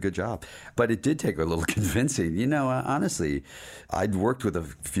did a really good job. But it did take a little convincing. Honestly, I'd worked with a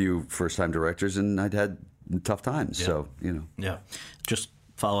few first-time directors, and I'd had tough times. Yeah. So, Yeah. Just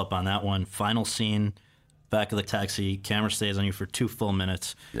follow up on that one. Final scene, back of the taxi, camera stays on you for 2 full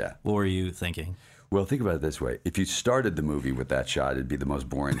minutes. Yeah. What were you thinking? Well, think about it this way. If you started the movie with that shot, it'd be the most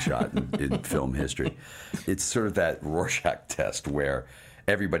boring shot in film history. It's sort of that Rorschach test where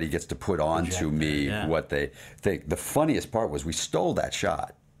everybody gets to put on to me what they think. The funniest part was we stole that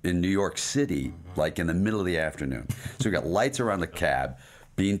shot in New York City, like in the middle of the afternoon. So we got lights around the cab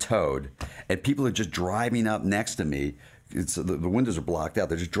being towed, and people are just driving up next to me the windows are blocked out.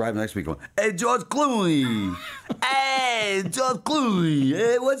 They're just driving next to me going, "Hey, George Clooney! Hey, George Clooney!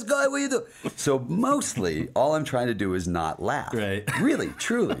 Hey, what's going on? What you doing?" So mostly, all I'm trying to do is not laugh. Right. Really,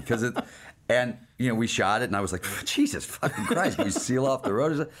 truly. Because it, and, we shot it, and I was like, Jesus fucking Christ, can we seal off the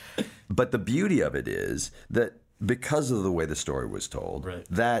road? But the beauty of it is that because of the way the story was told, right,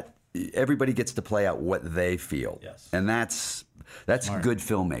 that everybody gets to play out what they feel. Yes. And that's good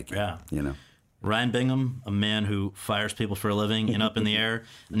filmmaking. Yeah. Ryan Bingham, a man who fires people for a living in Up in the Air,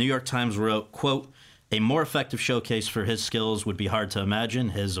 the New York Times wrote, quote, "A more effective showcase for his skills would be hard to imagine."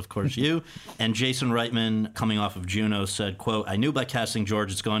 His, of course, you. And Jason Reitman, coming off of Juno, said, quote, "I knew by casting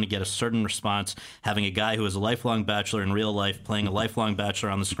George it's going to get a certain response, having a guy who is a lifelong bachelor in real life playing a lifelong bachelor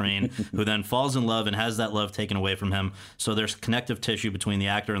on the screen, who then falls in love and has that love taken away from him. So there's connective tissue between the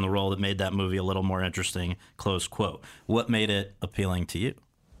actor and the role that made that movie a little more interesting," close quote. What made it appealing to you?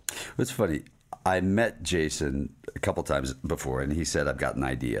 It's funny. I met Jason a couple times before, and he said, "I've got an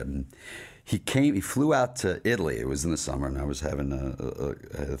idea." And he flew out to Italy. It was in the summer, and I was having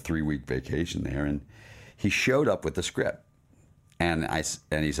a 3-week vacation there. And he showed up with the script, and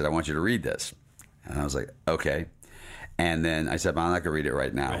he said, "I want you to read this." And I was like, "Okay." And then I said, "I'm not going to read it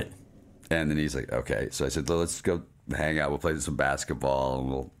right now." Right. And then he's like, "Okay." So I said, "Well, let's go hang out. We'll play some basketball, and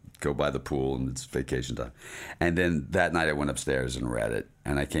we'll go by the pool, and it's vacation time." And then that night I went upstairs and read it.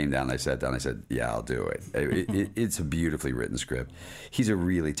 And I came down, and I sat down, and I said, "Yeah, I'll do it." It's a beautifully written script. He's a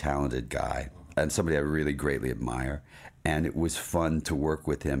really talented guy and somebody I really greatly admire. And it was fun to work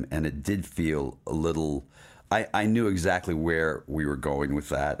with him. And it did feel a little... I knew exactly where we were going with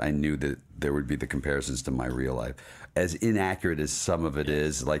that. I knew that there would be the comparisons to my real life. As inaccurate as some of it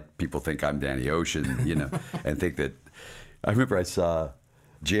is, like people think I'm Danny Ocean, and think that... I remember I saw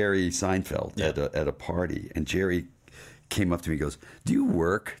Jerry Seinfeld at a party, and Jerry came up to me and goes, "Do you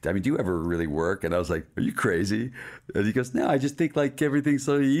work? I mean, do you ever really work?" And I was like, "Are you crazy?" And he goes, "No, I just think like everything's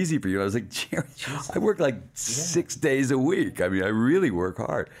so easy for you." And I was like, "Jerry, I work like 6 days a week. I mean, I really work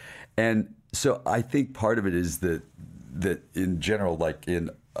hard." And so I think part of it is that in general, like in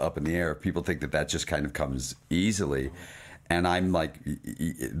Up in the Air, people think that just kind of comes easily. And I'm like,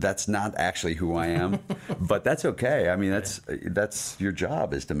 that's not actually who I am, but that's okay. I mean, that's your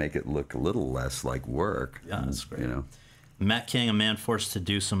job, is to make it look a little less like work. Yeah, that's great. Matt King, a man forced to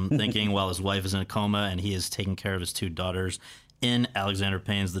do some thinking while his wife is in a coma, and he is taking care of his 2 daughters in Alexander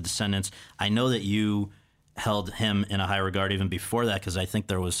Payne's The Descendants. I know that you held him in a high regard even before that, because I think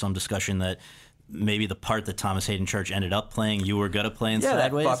there was some discussion that maybe the part that Thomas Hayden Church ended up playing, you were good at playing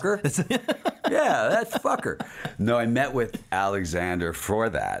sideways. That fucker. Yeah, that fucker. No, I met with Alexander for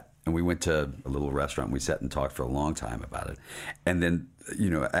that, and we went to a little restaurant. We sat and talked for a long time about it. And then,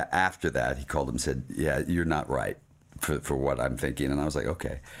 after that, he called him and said, "Yeah, you're not right for what I'm thinking." And I was like,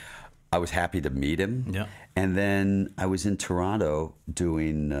 okay. I was happy to meet him. Yeah. And then I was in Toronto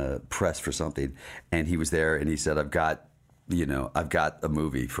doing press for something, and he was there, and he said, I've got a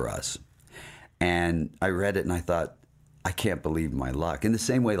movie for us. And I read it, and I thought, I can't believe my luck. In the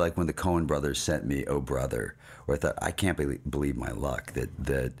same way, like when the Coen brothers sent me Oh Brother, where I thought, I can't believe my luck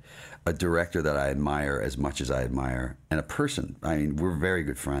that a director that I admire as much as I admire, and a person, I mean, we're very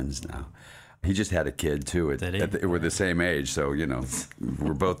good friends now. He just had a kid, too. We're the same age, so,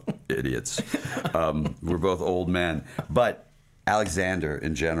 we're both idiots. We're both old men. But Alexander,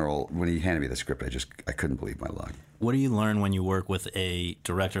 in general, when he handed me the script, I couldn't believe my luck. What do you learn when you work with a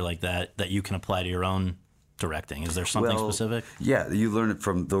director like that you can apply to your own directing? Is there something specific? Yeah, you learn it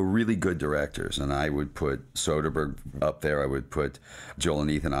from the really good directors, and I would put Soderbergh up there. I would put Joel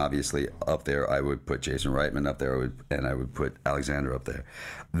and Ethan, obviously, up there. I would put Jason Reitman up there, and I would put Alexander up there.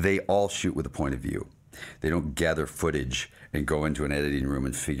 They all shoot with a point of view. They don't gather footage and go into an editing room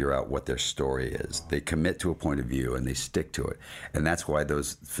and figure out what their story is. They commit to a point of view, and they stick to it. And that's why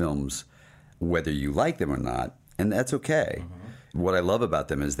those films, whether you like them or not, and that's okay. Mm-hmm. What I love about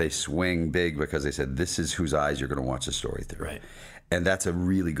them is they swing big because they said, this is whose eyes you're going to watch the story through. Right. And that's a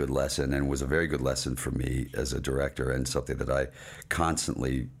really good lesson, and was a very good lesson for me as a director, and something that I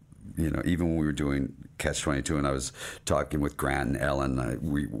constantly, even when we were doing Catch-22 and I was talking with Grant and Ellen,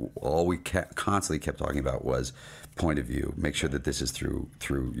 we constantly kept talking about was point of view. Make sure that this is through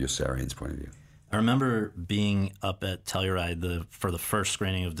Yossarian's point of view. I remember being up at Telluride for the first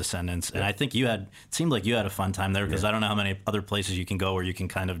screening of Descendants, and I think it seemed like you had a fun time there, because I don't know how many other places you can go where you can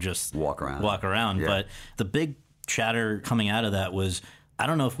kind of just walk around. Yeah. But the big chatter coming out of that was, I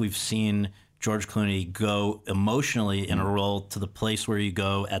don't know if we've seen George Clooney go emotionally in a role to the place where you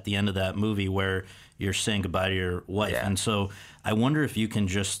go at the end of that movie where you're saying goodbye to your wife. Yeah. And so I wonder if you can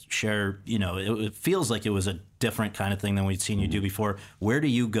just share, it feels like it was a different kind of thing than we'd seen you do before. Where do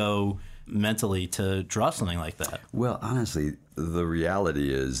you go mentally to draw something like that? Well, honestly, the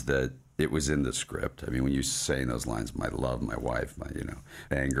reality is that it was in the script. I mean, when you're saying those lines, my love, my wife, my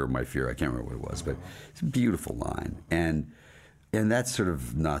anger, my fear, I can't remember what it was, but it's a beautiful line. And that's sort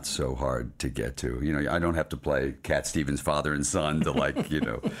of not so hard to get to. I don't have to play Cat Stevens' father and son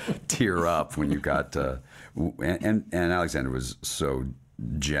to tear up when you got. And Alexander was so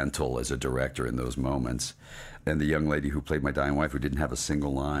gentle as a director in those moments, and the young lady who played my dying wife, who didn't have a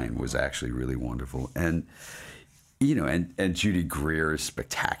single line, was actually really wonderful. And and Judy Greer is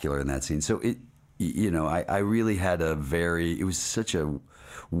spectacular in that scene. So I really had it was such a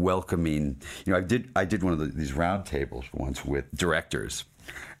welcoming. I did one of these round tables once with directors,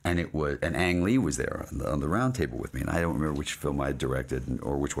 and Ang Lee was there on the round table with me, and I don't remember which film I had directed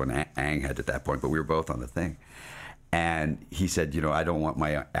or which one Ang had at that point, but we were both on the thing. And he said, I don't want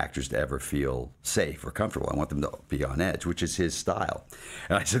my actors to ever feel safe or comfortable. I want them to be on edge, which is his style.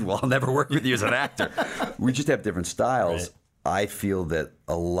 And I said, well, I'll never work with you as an actor. We just have different styles. Right. I feel that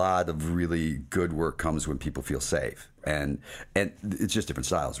a lot of really good work comes when people feel safe. And it's just different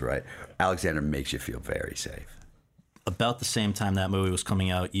styles, right? Alexander makes you feel very safe. About the same time that movie was coming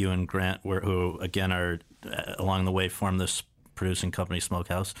out, you and Grant, who again are along the way formed this producing company,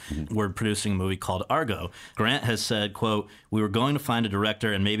 Smokehouse. We're producing a movie called Argo. Grant has said, quote, "We were going to find a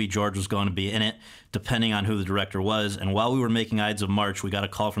director and maybe George was going to be in it, depending on who the director was. And while we were making Ides of March, we got a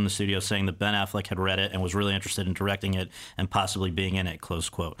call from the studio saying that Ben Affleck had read it and was really interested in directing it and possibly being in it," close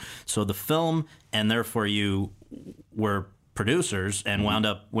quote. So the film, and therefore you, were producers and wound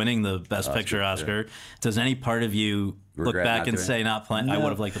up winning the Best Picture Oscar. Yeah. Does any part of you look back and say, I would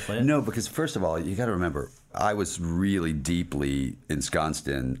have liked to play it? No, because first of all, you got to remember, I was really deeply ensconced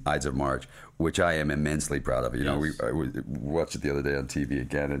in Ides of March, which I am immensely proud of. I watched it the other day on TV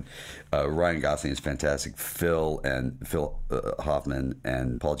again, and Ryan Gosling is fantastic. Phil Hoffman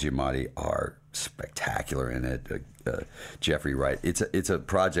and Paul Giamatti are spectacular in it. Jeffrey Wright. It's a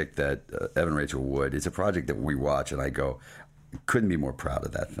project that Evan Rachel Wood. It's a project that we watch, and I go, couldn't be more proud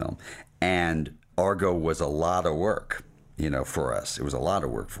of that film. And Argo was a lot of work, for us. It was a lot of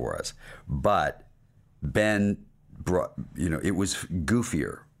work for us, but Ben brought, it was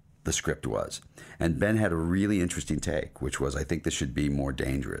goofier, the script was. And Ben had a really interesting take, which was, I think this should be more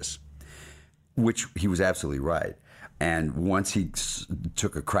dangerous, which he was absolutely right. And once he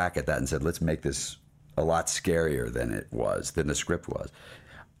took a crack at that and said, let's make this a lot scarier than the script was,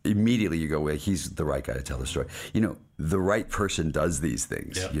 immediately you go, well, he's the right guy to tell the story. The right person does these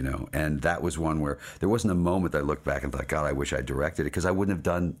things, and that was one where there wasn't a moment I looked back and thought, God, I wish I directed it, because I wouldn't have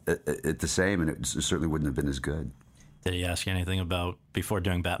done it the same, and it certainly wouldn't have been as good. Did he ask you anything about before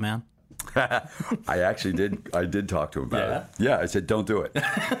doing Batman? I actually did. I did talk to him about it. Yeah, I said, don't do it.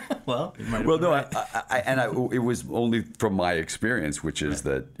 Well, it was only from my experience, which is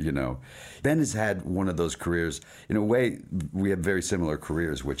that, Ben has had one of those careers. In a way, we have very similar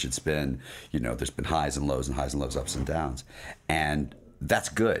careers, which it's been, there's been highs and lows, ups and downs. And that's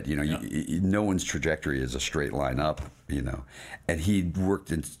good. No one's trajectory is a straight line up, And he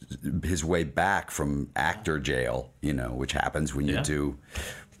worked his way back from actor jail, which happens when you do...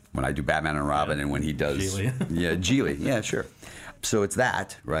 When I do Batman and Robin, and when he does... Geely. Geely. Yeah, sure. So it's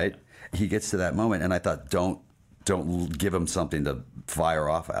that, right? He gets to that moment, and I thought, don't give him something to fire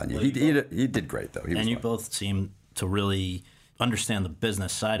off on you. He did great, though. And you both seem to really understand the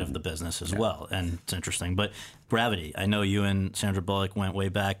business side of the business as well, and it's interesting. But Gravity, I know you and Sandra Bullock went way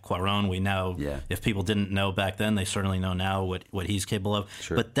back. Cuarón, we know, if people didn't know back then, they certainly know now what he's capable of.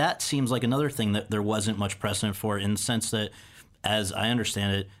 Sure. But that seems like another thing that there wasn't much precedent for, in the sense that, as I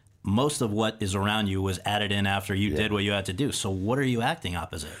understand it, most of what is around you was added in after you did what you had to do. So what are you acting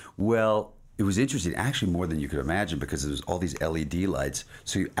opposite? Well, it was interesting, actually more than you could imagine, because there was all these LED lights.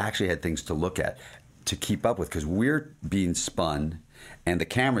 So you actually had things to look at, to keep up with, because we're being spun and the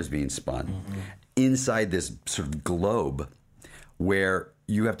camera's being spun inside this sort of globe where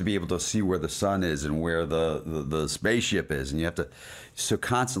you have to be able to see where the sun is and where the spaceship is. And you have to, so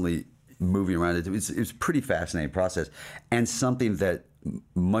constantly moving around. It's a pretty fascinating process, and something that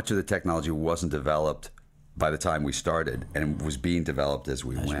much of the technology wasn't developed by the time we started, and was being developed as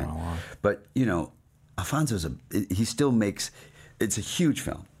we went. But Alfonso's he still makes, it's a huge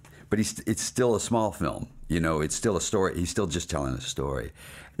film, but it's still a small film. It's still a story. He's still just telling a story.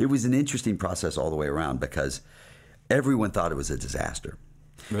 It was an interesting process all the way around, because everyone thought it was a disaster.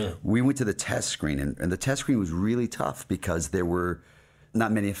 Really? We went to the test screen, and the test screen was really tough because there were not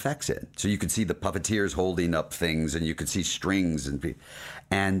many effects in. So you could see the puppeteers holding up things, and you could see strings.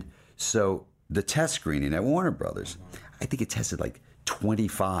 And so the test screening at Warner Brothers, I think it tested like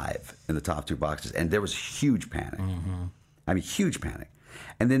 25 in the top two boxes, and there was huge panic. I mean, huge panic.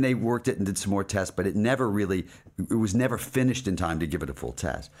 And then they worked it and did some more tests, but it was never finished in time to give it a full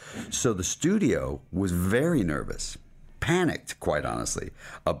test. So the studio was very nervous, panicked, quite honestly,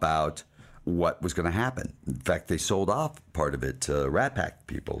 about what was going to happen. In fact, they sold off part of it to Rat Pack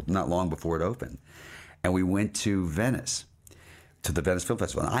people not long before it opened. And we went to Venice, to the Venice Film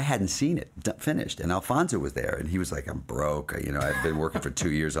Festival, and I hadn't seen it finished. And Alfonso was there, and he was like, I'm broke. I've been working for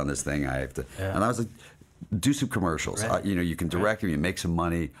 2 years on this thing. I have to. Yeah. And I was like, do some commercials. Right. You can direct them, you make some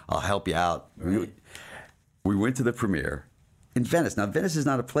money. I'll help you out. Right. We went to the premiere in Venice. Now, Venice is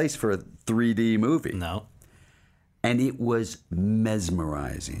not a place for a 3D movie. No. And it was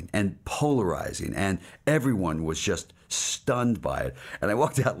mesmerizing and polarizing, and everyone was just stunned by it. And I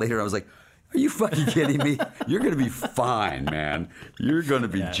walked out later, and I was like, are you fucking kidding me? You're going to be fine, man. You're going to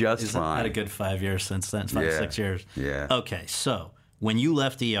be just fine. Had a good 5 years since then, 6 years. Yeah. Okay, so when you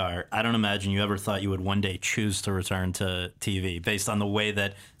left ER, I don't imagine you ever thought you would one day choose to return to TV based on the way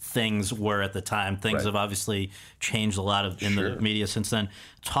that things were at the time. Things have obviously changed a lot in the media since then.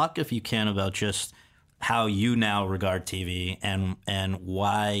 Talk, if you can, about just how you now regard TV and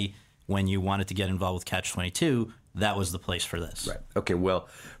why, when you wanted to get involved with Catch-22, that was the place for this. Right. Okay, well,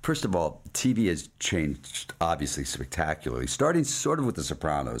 first of all, TV has changed, obviously, spectacularly, starting sort of with The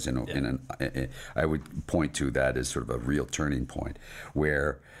Sopranos. I would point to that as sort of a real turning point,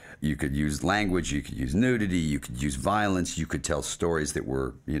 where you could use language, you could use nudity, you could use violence, you could tell stories that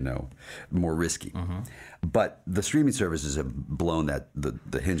were, more risky. Mm-hmm. But the streaming services have blown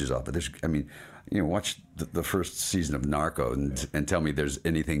the hinges off. But watch the first season of Narco and tell me there's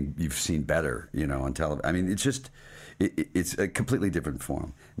anything you've seen better, on television. I mean, it's just, it's a completely different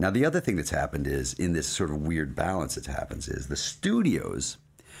form. Now, the other thing that's happened is, in this sort of weird balance that happens, is the studios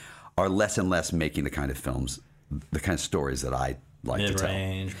are less and less making the kind of films, the kind of stories that I like to tell.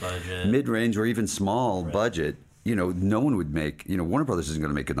 Mid-range budget. Mid-range or even small budget. No one would make, Warner Brothers isn't going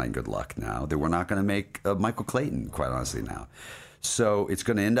to make Good Night and Good Luck now. They were not going to make Michael Clayton, quite honestly, now. So it's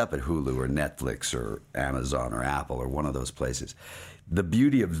going to end up at Hulu or Netflix or Amazon or Apple or one of those places. The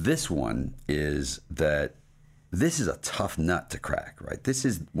beauty of this one is that this is a tough nut to crack, right? This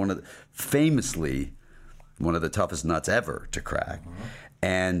is famously one of the toughest nuts ever to crack. Mm-hmm.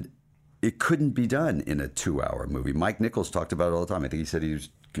 And it couldn't be done in a 2-hour movie. Mike Nichols talked about it all the time. I think he said he was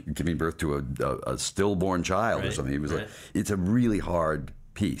giving birth to a stillborn child or something. He was like, it's a really hard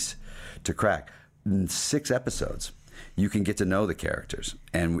piece to crack. In 6 episodes, you can get to know the characters.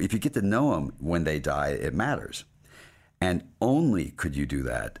 And if you get to know them when they die, it matters. And only could you do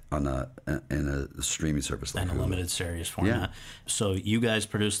that in a streaming service like Hulu. A limited series format. Yeah. So you guys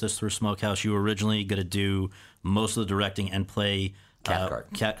produced this through Smokehouse. You were originally going to do most of the directing and play Cat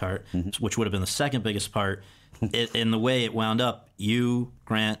Cart, mm-hmm. which would have been the second biggest part. In the way it wound up, you,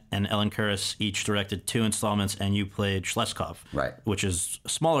 Grant, and Ellen Kuras each directed 2 installments, and you played Schleskov, right, which is a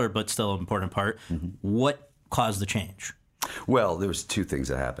smaller but still an important part. Mm-hmm. What caused the change? Well, there was 2 things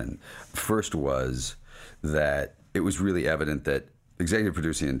that happened. First was that it was really evident that executive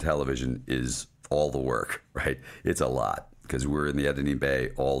producing in television is all the work, right? It's a lot, because we're in the editing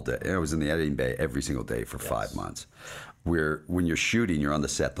bay all day. And I was in the editing bay every single day for 5 months. When you're shooting, you're on the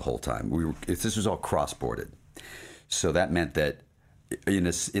set the whole time. This was all cross-boarded. So that meant that in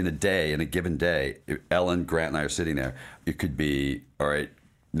a given day, Ellen, Grant, and I are sitting there. It could be, all right,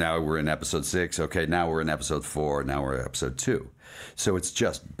 now we're in episode 6. Okay, now we're in episode 4. Now we're in episode 2. So it's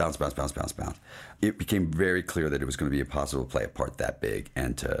just bounce, bounce, bounce, bounce, bounce. It became very clear that it was going to be impossible to play a part that big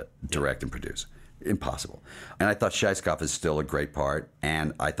and to direct and produce. Impossible. And I thought Shaiskov is still a great part,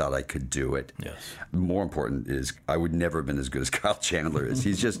 and I thought I could do it. Yes. More important is I would never have been as good as Kyle Chandler is.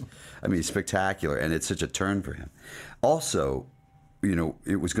 He's just, he's spectacular, and it's such a turn for him. Also,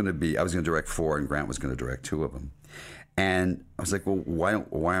 it was going to be, I was going to direct 4, and Grant was going to direct 2 of them. And I was like, well,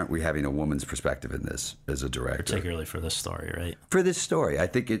 why aren't we having a woman's perspective in this as a director? Particularly for this story, right? For this story. I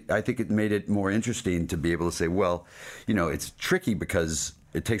think it made it more interesting to be able to say, well, it's tricky because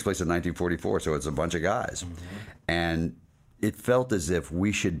it takes place in 1944, so it's a bunch of guys. Mm-hmm. And it felt as if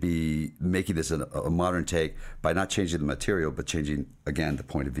we should be making this a modern take by not changing the material, but changing, again, the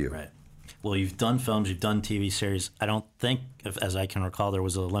point of view. Right. Well, you've done films, you've done TV series. I don't think, as I can recall, there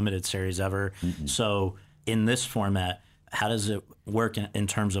was a limited series ever. Mm-hmm. So in this format, how does it work in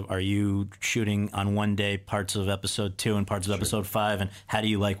terms of, are you shooting on one day parts of episode 2 and parts of episode 5, and how do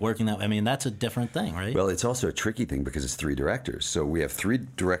you like working that? That's a different thing, right? Well, it's also a tricky thing because it's 3 directors. So we have 3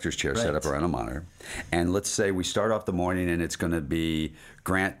 directors' chairs set up around a monitor. And let's say we start off the morning and it's going to be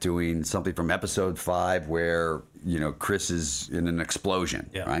Grant doing something from episode 5 where, Chris is in an explosion,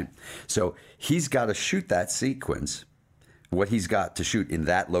 right? So he's got to shoot that sequence, what he's got to shoot in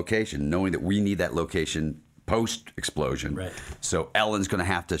that location, knowing that we need that location post-explosion. Right. So Ellen's going to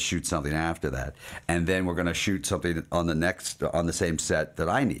have to shoot something after that. And then we're going to shoot something on the same set that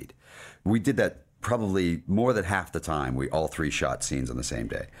I need. We did that probably more than half the time. We all three shot scenes on the same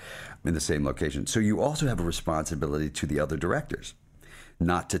day in the same location. So you also have a responsibility to the other directors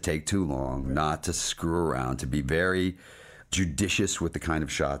not to take too long, not to screw around, to be very judicious with the kind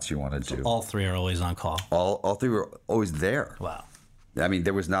of shots you want to do. All three are always on call. All three were always there. Wow. I mean,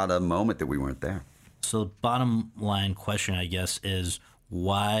 there was not a moment that we weren't there. So the bottom line question, I guess, is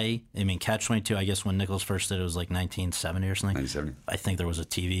why? I mean, Catch-22, I guess when Nichols first did it was like 1970 or something. 1970. I think there was a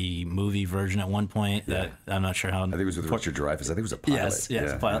TV movie version at one point that I'm not sure how. I think it was with Richard Dreyfuss. I think it was a pilot.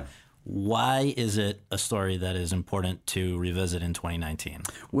 Yes, a pilot. Yeah. Why is it a story that is important to revisit in 2019?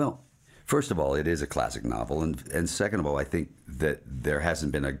 Well, first of all, it is a classic novel. And second of all, I think that there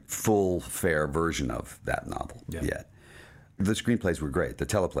hasn't been a full, fair version of that novel yet. The screenplays were great. The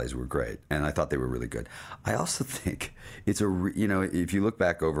teleplays were great. And I thought they were really good. I also think it's if you look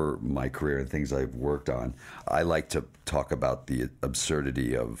back over my career and things I've worked on, I like to talk about the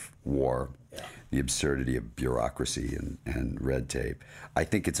absurdity of war, the absurdity of bureaucracy and red tape. I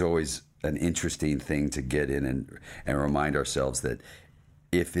think it's always an interesting thing to get in and remind ourselves that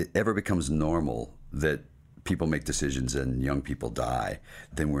if it ever becomes normal that people make decisions and young people die,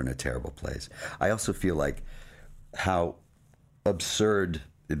 then we're in a terrible place. I also feel like how absurd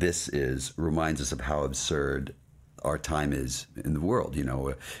this is reminds us of how absurd our time is in the world.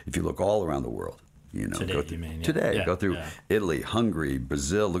 If you look all around the world, today, go through, go through Italy, Hungary,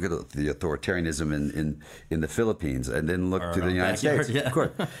 Brazil. Look at the authoritarianism in the Philippines, and then look to the United States. Yeah. Of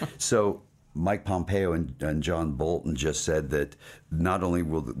course. So Mike Pompeo and John Bolton just said that not only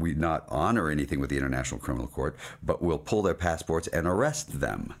will we not honor anything with the International Criminal Court, but we'll pull their passports and arrest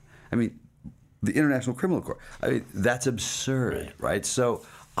them. I mean, the International Criminal Court. I mean, that's absurd, right? So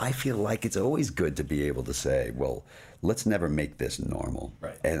I feel like it's always good to be able to say, well, let's never make this normal.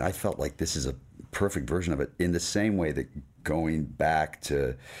 Right. And I felt like this is a perfect version of it in the same way that going back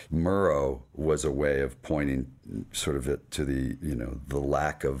to Murrow was a way of pointing sort of to the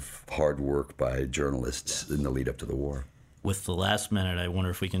lack of hard work by journalists in the lead up to the war. With the last minute, I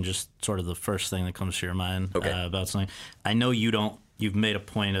wonder if we can just sort of the first thing that comes to your mind about something. I know you've made a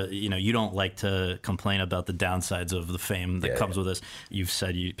point of, you don't like to complain about the downsides of the fame that comes with this. You've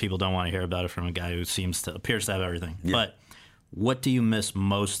said people don't want to hear about it from a guy who appears to have everything. Yeah. But what do you miss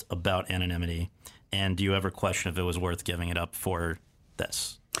most about Anonymity? And do you ever question if it was worth giving it up for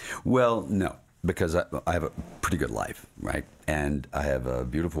this? Well, no, because I have a pretty good life, right? And I have a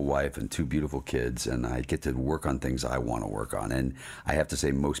beautiful wife and two beautiful kids, and I get to work on things I want to work on. And I have to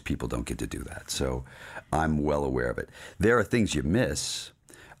say most people don't get to do that. So I'm well aware of it. There are things you miss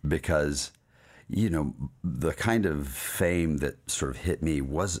because, the kind of fame that sort of hit me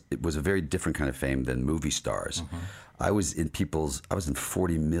was a very different kind of fame than movie stars. Mm-hmm. I was in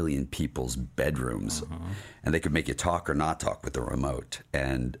 40 million people's bedrooms, and they could make you talk or not talk with the remote.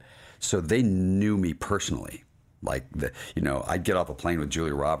 And so they knew me personally. Like, I'd get off a plane with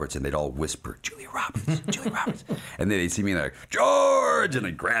Julia Roberts, and they'd all whisper, Julia Roberts, Julia Roberts. And then they'd see me, and they're like, George! And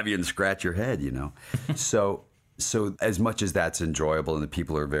they'd grab you and scratch your head, So as much as that's enjoyable and the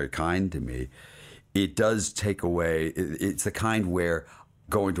people are very kind to me, it does take away. It's the kind where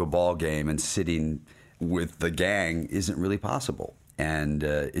going to a ball game and sitting with the gang isn't really possible. And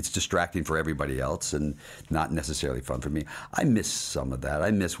it's distracting for everybody else and not necessarily fun for me. I miss some of that.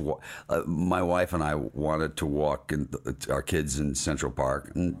 I miss my wife and I wanted to walk our kids in Central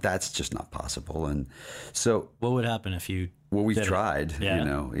Park, and that's just not possible. And so, what would happen if you? Well, we tried.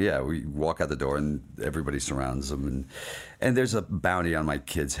 We walk out the door and everybody surrounds them, and there's a bounty on my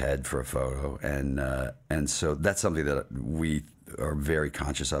kid's head for a photo, and so that's something that we are very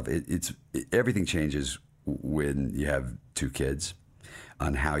conscious of. Everything changes when you have two kids,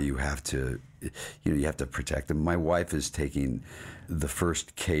 on how you have to, you have to protect them. My wife is taking the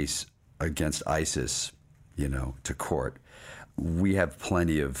first case against ISIS, to court. We have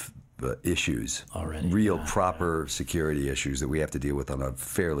plenty of issues already, real proper security issues that we have to deal with on a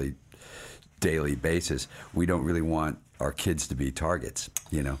fairly daily basis. We don't really want our kids to be targets,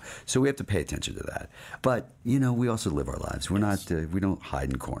 So we have to pay attention to that. But, we also live our lives. We're not, we don't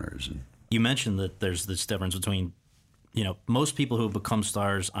hide in corners. You mentioned that there's this difference between, most people who become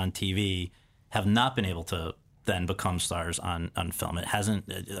stars on TV have not been able to then become stars on film. It hasn't,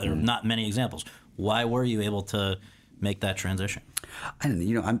 there are not many examples. Why were you able to make that transition? I don't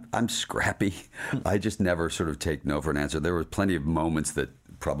know. I'm scrappy. I just never sort of take no for an answer. There were plenty of moments that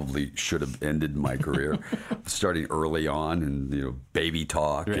probably should have ended my career, starting early on, and Baby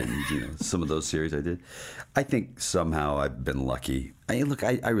Talk, and some of those series I did. I think somehow I've been lucky. I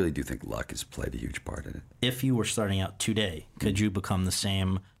really do think luck has played a huge part in it. If you were starting out today, could you become the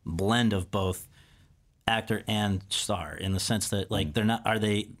same blend of both actor and star, in the sense that are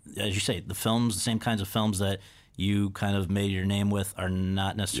they, as you say, the same kinds of films that you kind of made your name with are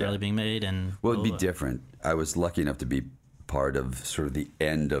not necessarily being made? And well, it'd be different. I was lucky enough to be part of sort of the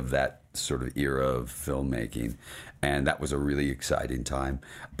end of that sort of era of filmmaking, and that was a really exciting time.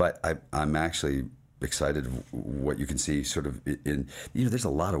 But I'm actually excited what you can see sort of in there's a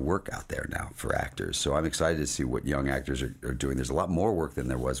lot of work out there now for actors, so I'm excited to see what young actors are doing. There's a lot more work than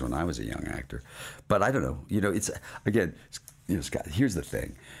there was when I was a young actor, but I don't know, it's again, Scott, here's the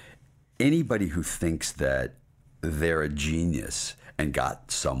thing: anybody who thinks that they're a genius and got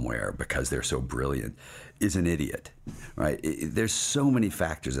somewhere because they're so brilliant is an idiot, right? There's so many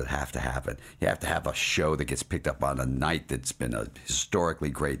factors that have to happen. You have to have a show that gets picked up on a night that's been a historically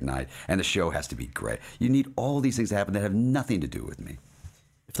great night, and the show has to be great. You need all these things to happen that have nothing to do with me.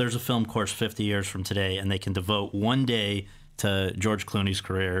 If there's a film course 50 years from today and they can devote one day to George Clooney's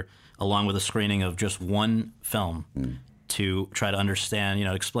career, along with a screening of just one film to try to understand,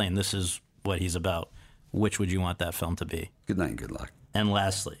 explain this is what he's about, which would you want that film to be? Good night and good luck. And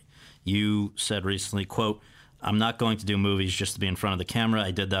lastly, you said recently, quote, "I'm not going to do movies just to be in front of the camera.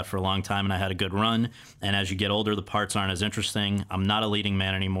 I did that for a long time and I had a good run. And as you get older, the parts aren't as interesting. I'm not a leading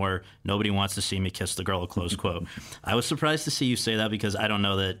man anymore. Nobody wants to see me kiss the girl," close quote. I was surprised to see you say that, because I don't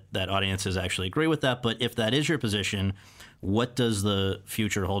know that audiences actually agree with that. But if that is your position, what does the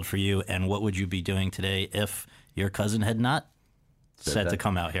future hold for you? And what would you be doing today if your cousin had not said to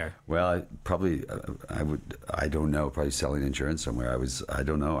come out here? Well, I don't know, probably selling insurance somewhere. I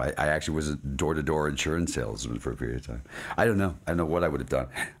don't know. I actually was a door-to-door insurance salesman for a period of time. I don't know what I would have done.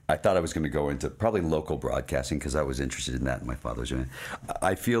 I thought I was going to go into probably local broadcasting because I was interested in that, and my father was doing it.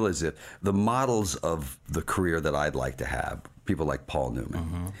 I feel as if the models of the career that I'd like to have, people like Paul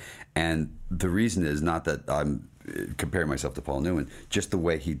Newman, and the reason is not that I'm comparing myself to Paul Newman, just the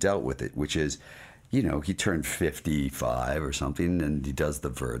way he dealt with it, which is, he turned 55 or something, and he does The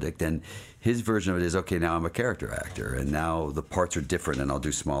Verdict, and his version of it is, okay, now I'm a character actor, and now the parts are different, and I'll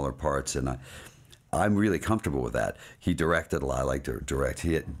do smaller parts, and I'm really comfortable with that. He directed a lot. I like to direct.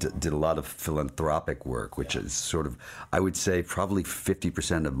 He did a lot of philanthropic work, which is sort of, I would say, probably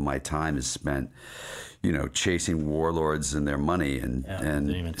 50% of my time is spent, chasing warlords and their money, and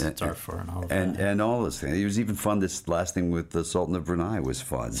all those things. It was even fun. This last thing with the Sultan of Brunei was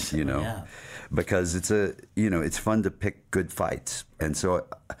fun, because it's fun to pick good fights, and so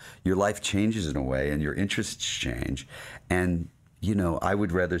your life changes in a way, and your interests change, and I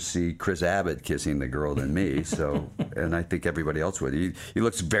would rather see Chris Abbott kissing the girl than me. So, and I think everybody else would. He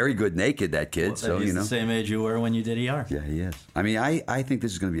looks very good naked, that kid. Well, so he's the same age you were when you did ER. Yeah, he is. I mean, I think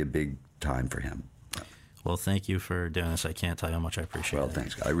this is going to be a big time for him. Well, thank you for doing this. I can't tell you how much I appreciate it. Well,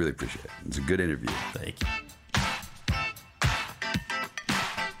 thanks, Scott. I really appreciate it. It's a good interview. Thank you.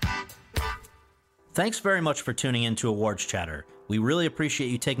 Thanks very much for tuning in to Awards Chatter. We really appreciate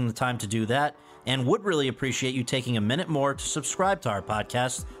you taking the time to do that, and would really appreciate you taking a minute more to subscribe to our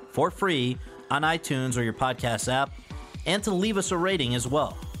podcast for free on iTunes or your podcast app, and to leave us a rating as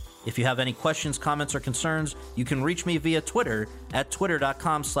well. If you have any questions, comments, or concerns, you can reach me via Twitter at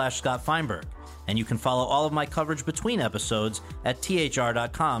twitter.com/Scott Feinberg. And you can follow all of my coverage between episodes at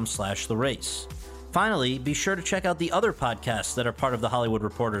thr.com/The Race. Finally, be sure to check out the other podcasts that are part of the Hollywood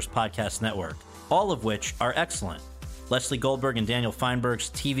Reporters Podcast Network, all of which are excellent. Leslie Goldberg and Daniel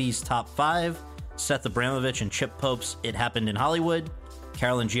Feinberg's TV's Top 5, Seth Abramovich and Chip Pope's It Happened in Hollywood,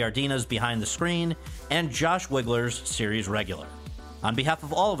 Carolyn Giardina's Behind the Screen, and Josh Wigler's Series Regular. On behalf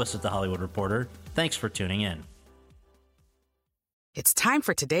of all of us at the Hollywood Reporter, thanks for tuning in. It's time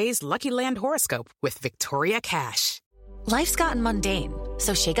for today's Lucky Land horoscope with Victoria Cash. Life's gotten mundane,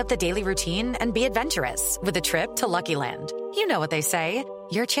 so shake up the daily routine and be adventurous with a trip to Lucky Land. You know what they say,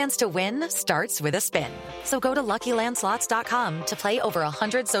 your chance to win starts with a spin. So go to LuckyLandSlots.com to play over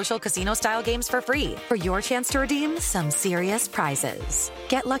 100 social casino-style games for free for your chance to redeem some serious prizes.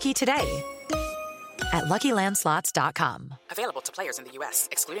 Get lucky today at LuckyLandSlots.com. Available to players in the U.S.,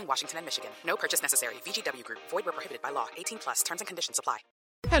 excluding Washington and Michigan. No purchase necessary. VGW Group. Void where prohibited by law. 18+. Terms and conditions apply.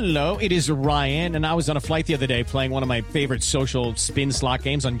 Hello, it is Ryan, and I was on a flight the other day playing one of my favorite social spin slot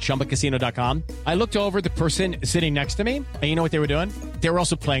games on ChumbaCasino.com. I looked over at the person sitting next to me, and you know what they were doing? They were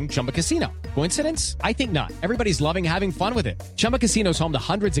also playing Chumba Casino. Coincidence? I think not. Everybody's loving having fun with it. Chumba Casino is home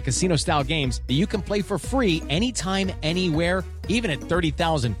to hundreds of casino-style games that you can play for free anytime, anywhere, even at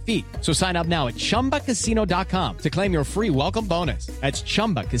 30,000 feet. So sign up now at ChumbaCasino.com to claim your free welcome bonus. That's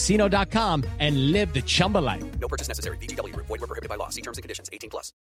ChumbaCasino.com and live the Chumba life. No purchase necessary. VGW Group. Void where prohibited by law. See terms and conditions. 18+.